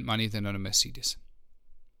wisely spent money than on a Mercedes.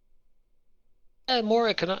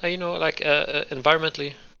 More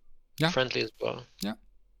environmentally friendly as well. Yeah,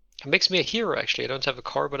 it makes me a hero. Actually, I don't have a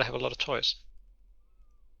car, but I have a lot of toys.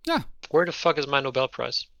 Yeah. Where the fuck is my Nobel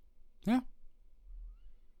Prize? Yeah.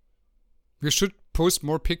 You should post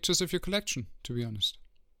more pictures of your collection, to be honest.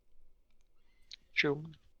 True.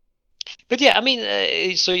 But yeah, I mean,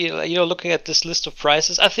 so looking at this list of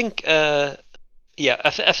prices, I think, I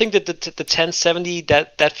think that the 1070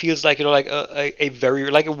 that feels like like a very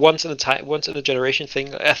like a once in a generation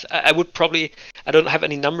thing. I would probably, I don't have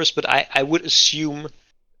any numbers, but I would assume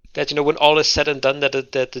that when all is said and done, that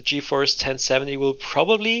the GeForce 1070 will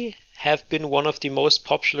probably have been one of the most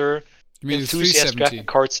popular enthusiast graphic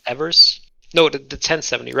cards ever. No, the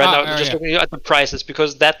 1070 right now. Just looking at the prices,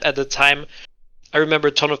 because that at the time. I remember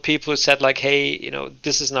a ton of people who said like, hey,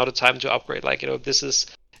 this is now the time to upgrade. Like,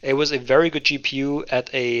 it was a very good GPU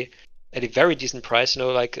at a very decent price,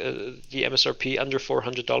 like the MSRP under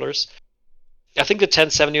 $400. I think the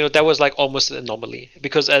 1070, that was like almost an anomaly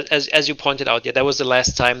because as you pointed out, that was the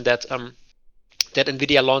last time that that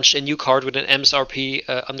Nvidia launched a new card with an MSRP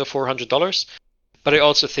under $400. But I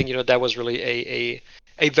also think, that was really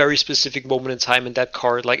a very specific moment in time in that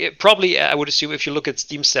card. Like it probably, I would assume if you look at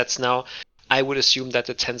Steam sets now, I would assume that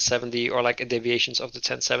the 1070 or like deviations of the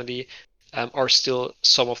 1070 are still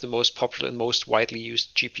some of the most popular and most widely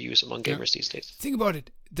used GPUs among gamers these days. Think about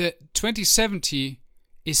it. The 2070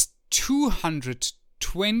 is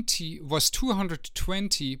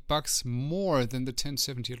 $220 more than the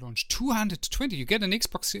 1070 at launch. 220. You get an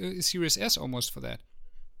Xbox Series S almost for that.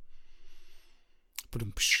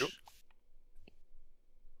 Sure.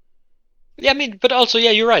 Yeah, I mean, but also,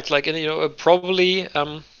 yeah, you're right. Like, probably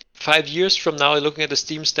 5 years from now, looking at the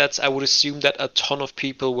Steam stats, I would assume that a ton of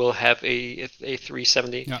people will have a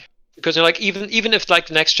 370. Yeah. Because like even if like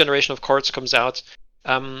the next generation of cards comes out,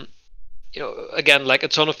 again, like a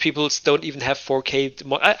ton of people don't even have 4K.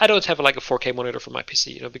 I don't have like a 4K monitor for my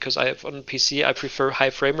PC, because I have on PC I prefer high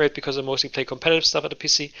frame rate because I mostly play competitive stuff at the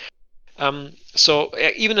PC. So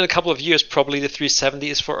even in a couple of years, probably the 370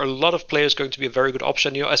 is for a lot of players going to be a very good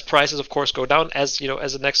option. As prices of course go down, as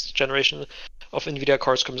as the next generation of Nvidia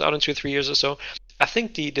cards comes out in 2 or 3 years or so. I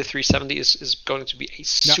think the 370 is going to be a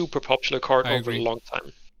super popular card over a long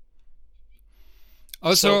time.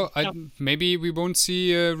 Also, maybe we won't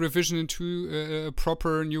see a revision into a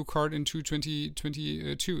proper new card into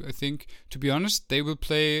 2022. I think, to be honest, they will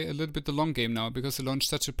play a little bit the long game now because they launched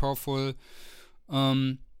such a powerful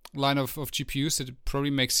line of GPUs that it probably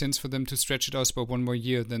makes sense for them to stretch it out about 1 more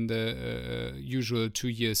year than the usual 2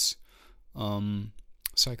 years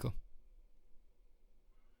cycle.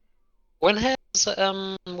 When has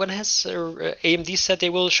AMD said they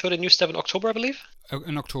will show the new stuff in October, I believe?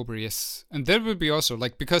 In October, yes. And that will be also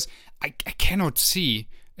because I cannot see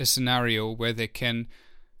a scenario where they can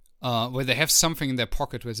where they have something in their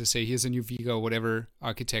pocket where they say, here's a new Vega or whatever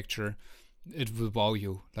architecture, it will wow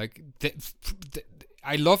you. Like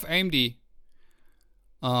I love AMD.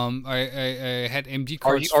 I had AMD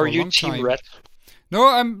cards for a long time. Are you Team Red? No,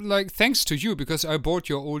 I'm like, thanks to you, because I bought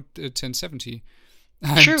your old 1070.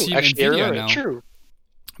 I'm true, Team actually, Nvidia now. True.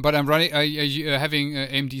 But I'm running having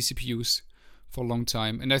AMD CPUs for a long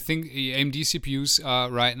time, and I think AMD CPUs are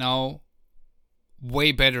right now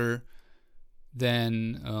way better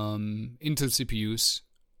than Intel CPUs.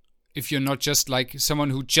 If you're not just like someone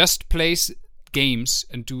who just plays games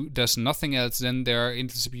and does nothing else, then there are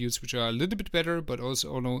Intel CPUs which are a little bit better, but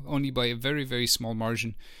also only by a very, very small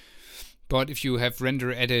margin. But if you have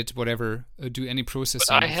render, edit, whatever, do any processing.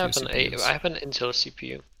 But I have an Intel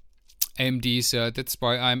CPU. AMD's. That's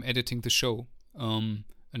why I'm editing the show, and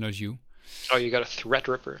not you. Oh, you got a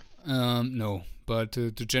Threadripper? No, but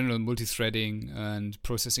the general multi-threading and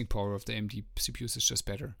processing power of the AMD CPUs is just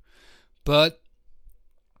better. But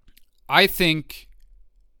I think,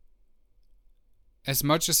 as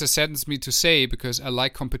much as it saddens me to say, because I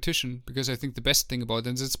like competition, because I think the best thing about it,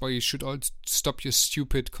 and that's why you should all stop your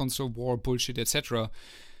stupid console war bullshit, etc.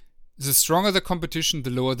 The stronger the competition,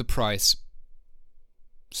 the lower the price.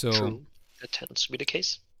 So true. That tends to be the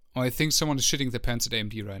case. I think someone is shitting their pants at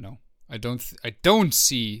AMD right now. I don't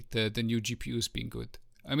see the new GPUs being good.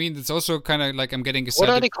 I mean, it's also kind of like I'm getting a. What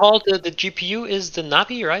are they called? The GPU is the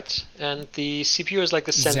Navi, right? And the CPU is like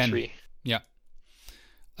the Sentry. Zen. Yeah.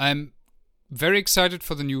 I'm very excited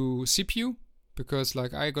for the new CPU because,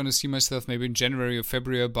 like, I'm gonna see myself maybe in January or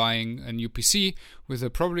February buying a new PC with a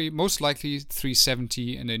probably most likely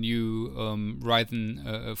 370 and a new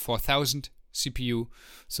Ryzen 4000 CPU.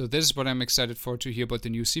 So this is what I'm excited for, to hear about the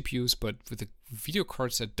new CPUs. But with the video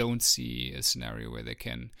cards, I don't see a scenario where they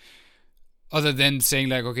can, other than saying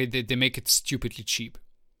like, okay, they make it stupidly cheap,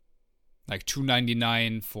 like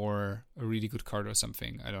 $299 for a really good card or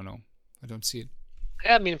something. I don't know. I don't see it.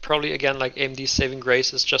 Yeah, I mean, probably again, like AMD's saving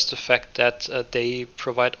grace is just the fact that they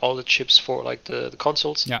provide all the chips for like the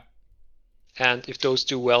consoles. Yeah. And if those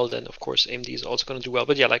do well, then of course AMD is also going to do well.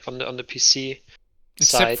 But yeah, like on the PC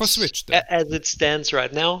except side, for Switch, though. As it stands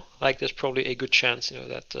right now, like there's probably a good chance,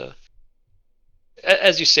 that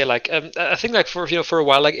as you say, like I think like for a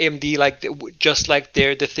while, like AMD, like just like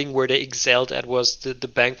the thing where they excelled at was the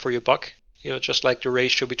bang for your buck. Just like the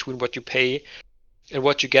ratio between what you pay and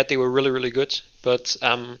what you get, they were really, really good. But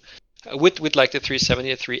with like the 370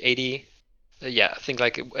 and 380, yeah, I think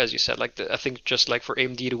like as you said, like I think just like for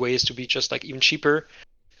AMD, the way is to be just like even cheaper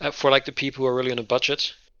for like the people who are really on a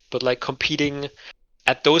budget. But like competing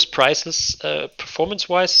at those prices,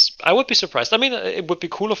 performance-wise, I would be surprised. I mean, it would be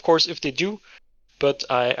cool, of course, if they do, but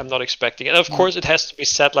I am not expecting it. And of course, it has to be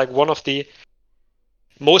said, like one of the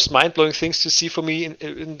most mind-blowing things to see for me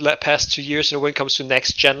in the past 2 years, when it comes to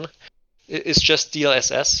next gen, is just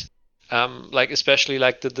DLSS. Like especially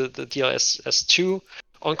like the DLSS 2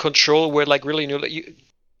 on Control, where like really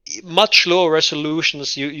much lower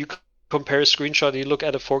resolutions. You compare a screenshot, you look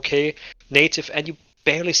at a 4K native, and you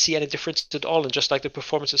barely see any difference at all, and just like the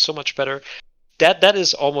performance is so much better. That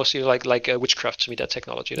is almost like witchcraft to me. That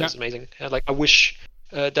technology, that's amazing. And like I wish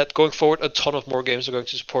that going forward, a ton of more games are going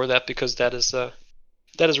to support that, because that is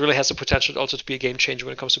really has the potential also to be a game changer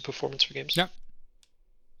when it comes to performance for games. Yeah.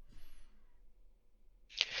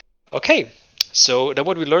 Okay, so then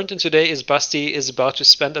what we learned in today is Basti is about to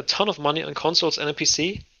spend a ton of money on consoles and a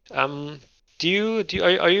PC.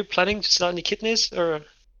 Are you planning to sell any kidneys, or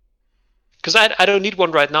because I don't need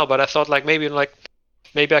one right now, but I thought like maybe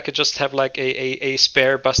I could just have like a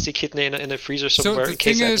spare busty kidney in a freezer somewhere in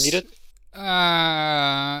case I need it.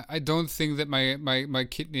 I don't think that my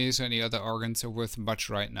kidneys or any other organs are worth much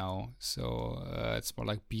right now. So it's more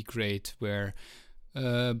like B grade where,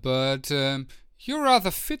 but you're rather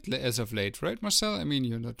fit as of late, right, Marcel? I mean,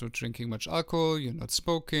 you're not drinking much alcohol, you're not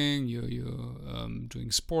smoking, you're doing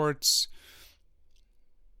sports.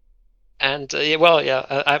 And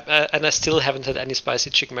I still haven't had any spicy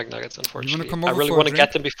chicken McNuggets, unfortunately. I really want to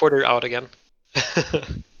get them before they're out again.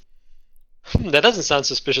 That doesn't sound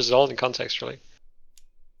suspicious at all in context, really.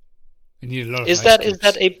 You need a lot of is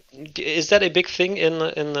that a big thing in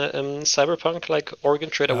Cyberpunk, like organ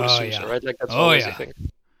trade? I would assume so, right? Like that's always a thing.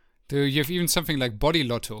 You have even something like Body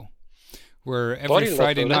Lotto, where every Body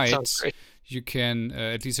Friday Lotto, night you can,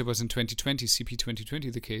 at least it was in 2020, CP 2020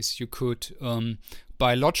 the case, you could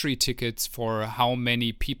buy lottery tickets for how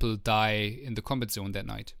many people die in the combat zone that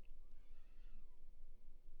night.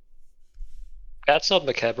 That's not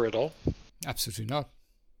macabre at all. Absolutely not.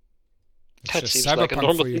 That seems like a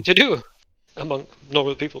normal thing to do among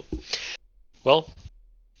normal people. Well,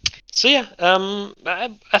 so yeah,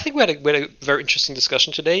 I think we had a very interesting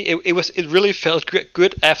discussion today. It really felt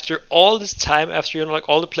good after all this time, after like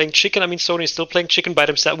all the playing chicken. I mean, Sony is still playing chicken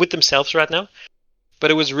with themselves right now, but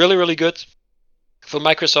it was really, really good for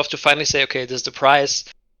Microsoft to finally say, okay, this is the price,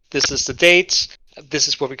 this is the date, this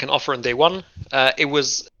is what we can offer on day one. It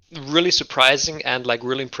was really surprising and like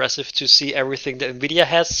really impressive to see everything that Nvidia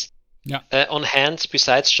has on hand,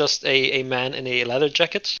 besides just a man in a leather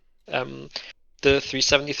jacket. The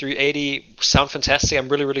 370, 380 sound fantastic. I'm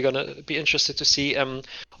really, really going to be interested to see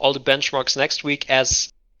all the benchmarks next week,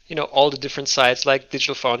 as you know, all the different sites like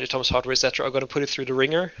Digital Foundry, Thomas Hardware, etc. are going to put it through the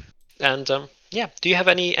ringer. And do you have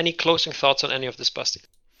any closing thoughts on any of this, Basti?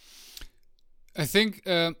 I think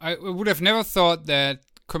I would have never thought that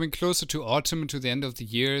coming closer to autumn, to the end of the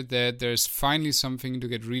year, that there's finally something to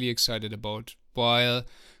get really excited about. While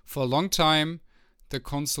for a long time, the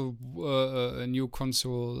console, new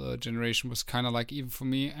console generation was kind of like, even for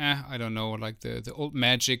me, I don't know, like the old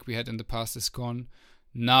magic we had in the past is gone.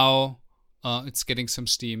 Now it's getting some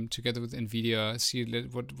steam together with Nvidia. See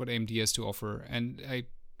what AMD has to offer, and I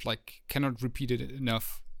cannot repeat it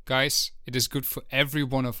enough, guys. It is good for every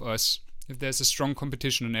one of us if there's a strong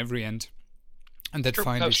competition on every end, and that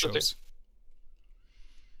finally shows.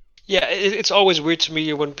 Yeah, it's always weird to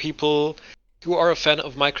me when people who are a fan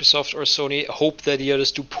of Microsoft or Sony hope that the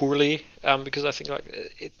others do poorly, because I think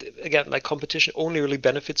like competition only really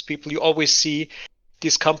benefits people. You always see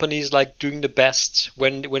these companies like doing the best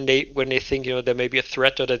when they think, you know, there may be a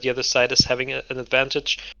threat or that the other side is having an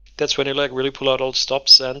advantage. That's when they like really pull out all the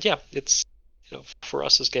stops, and it's, you know, for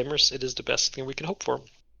us as gamers, it is the best thing we can hope for.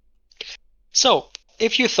 So,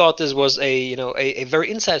 if you thought this was a very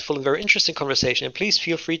insightful and very interesting conversation, please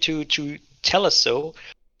feel free to tell us so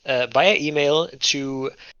via email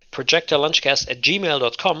to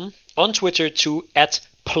projectilelunchcast@gmail.com, on Twitter to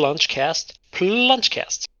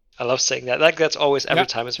 @plungecast. I love saying that. Like that's always every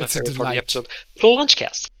time. It's my favorite part of the episode.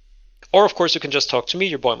 Plungecast. Or of course you can just talk to me,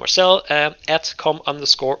 your boy Marcel, at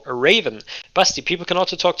 @com_Raven. Basti, people can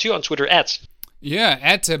also talk to you on Twitter at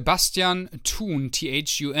Bastian Thun,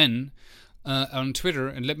 THUN. On Twitter,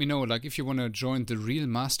 and let me know, like, if you want to join the real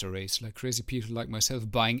master race, like crazy people like myself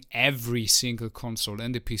buying every single console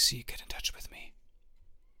and the PC, get in touch with me.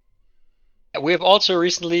 We have also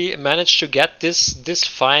recently managed to get this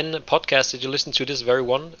fine podcast that you listen to, this very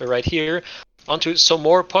one right here, onto some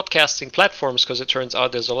more podcasting platforms, because it turns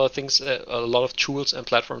out there's a lot of things, a lot of tools and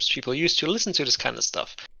platforms people use to listen to this kind of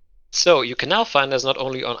stuff. So you can now find us not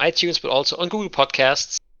only on iTunes, but also on Google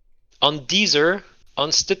Podcasts, on Deezer,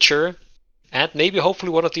 on Stitcher, and maybe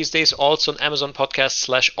hopefully one of these days also on Amazon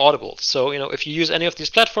Podcasts/Audible. So, you know, if you use any of these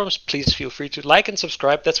platforms, please feel free to like and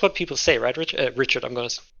subscribe. That's what people say, right, Richard? I'm going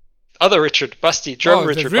to... Other Richard, Basti, German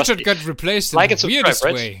Richard, Richard Basti. got replaced in like the weirdest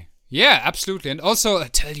way. Yeah, absolutely. And also,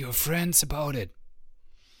 tell your friends about it.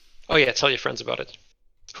 Oh yeah, tell your friends about it.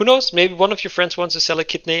 Who knows? Maybe one of your friends wants to sell a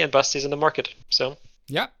kidney and Basti's in the market. So,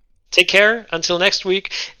 yeah. Take care until next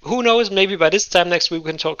week. Who knows? Maybe by this time next week we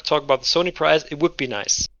can talk about the Sony prize. It would be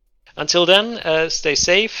nice. Until then, stay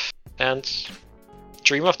safe and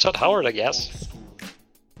dream of Todd Howard, I guess.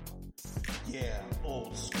 Yeah,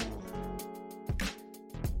 old school.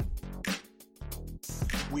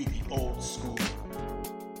 We the old school.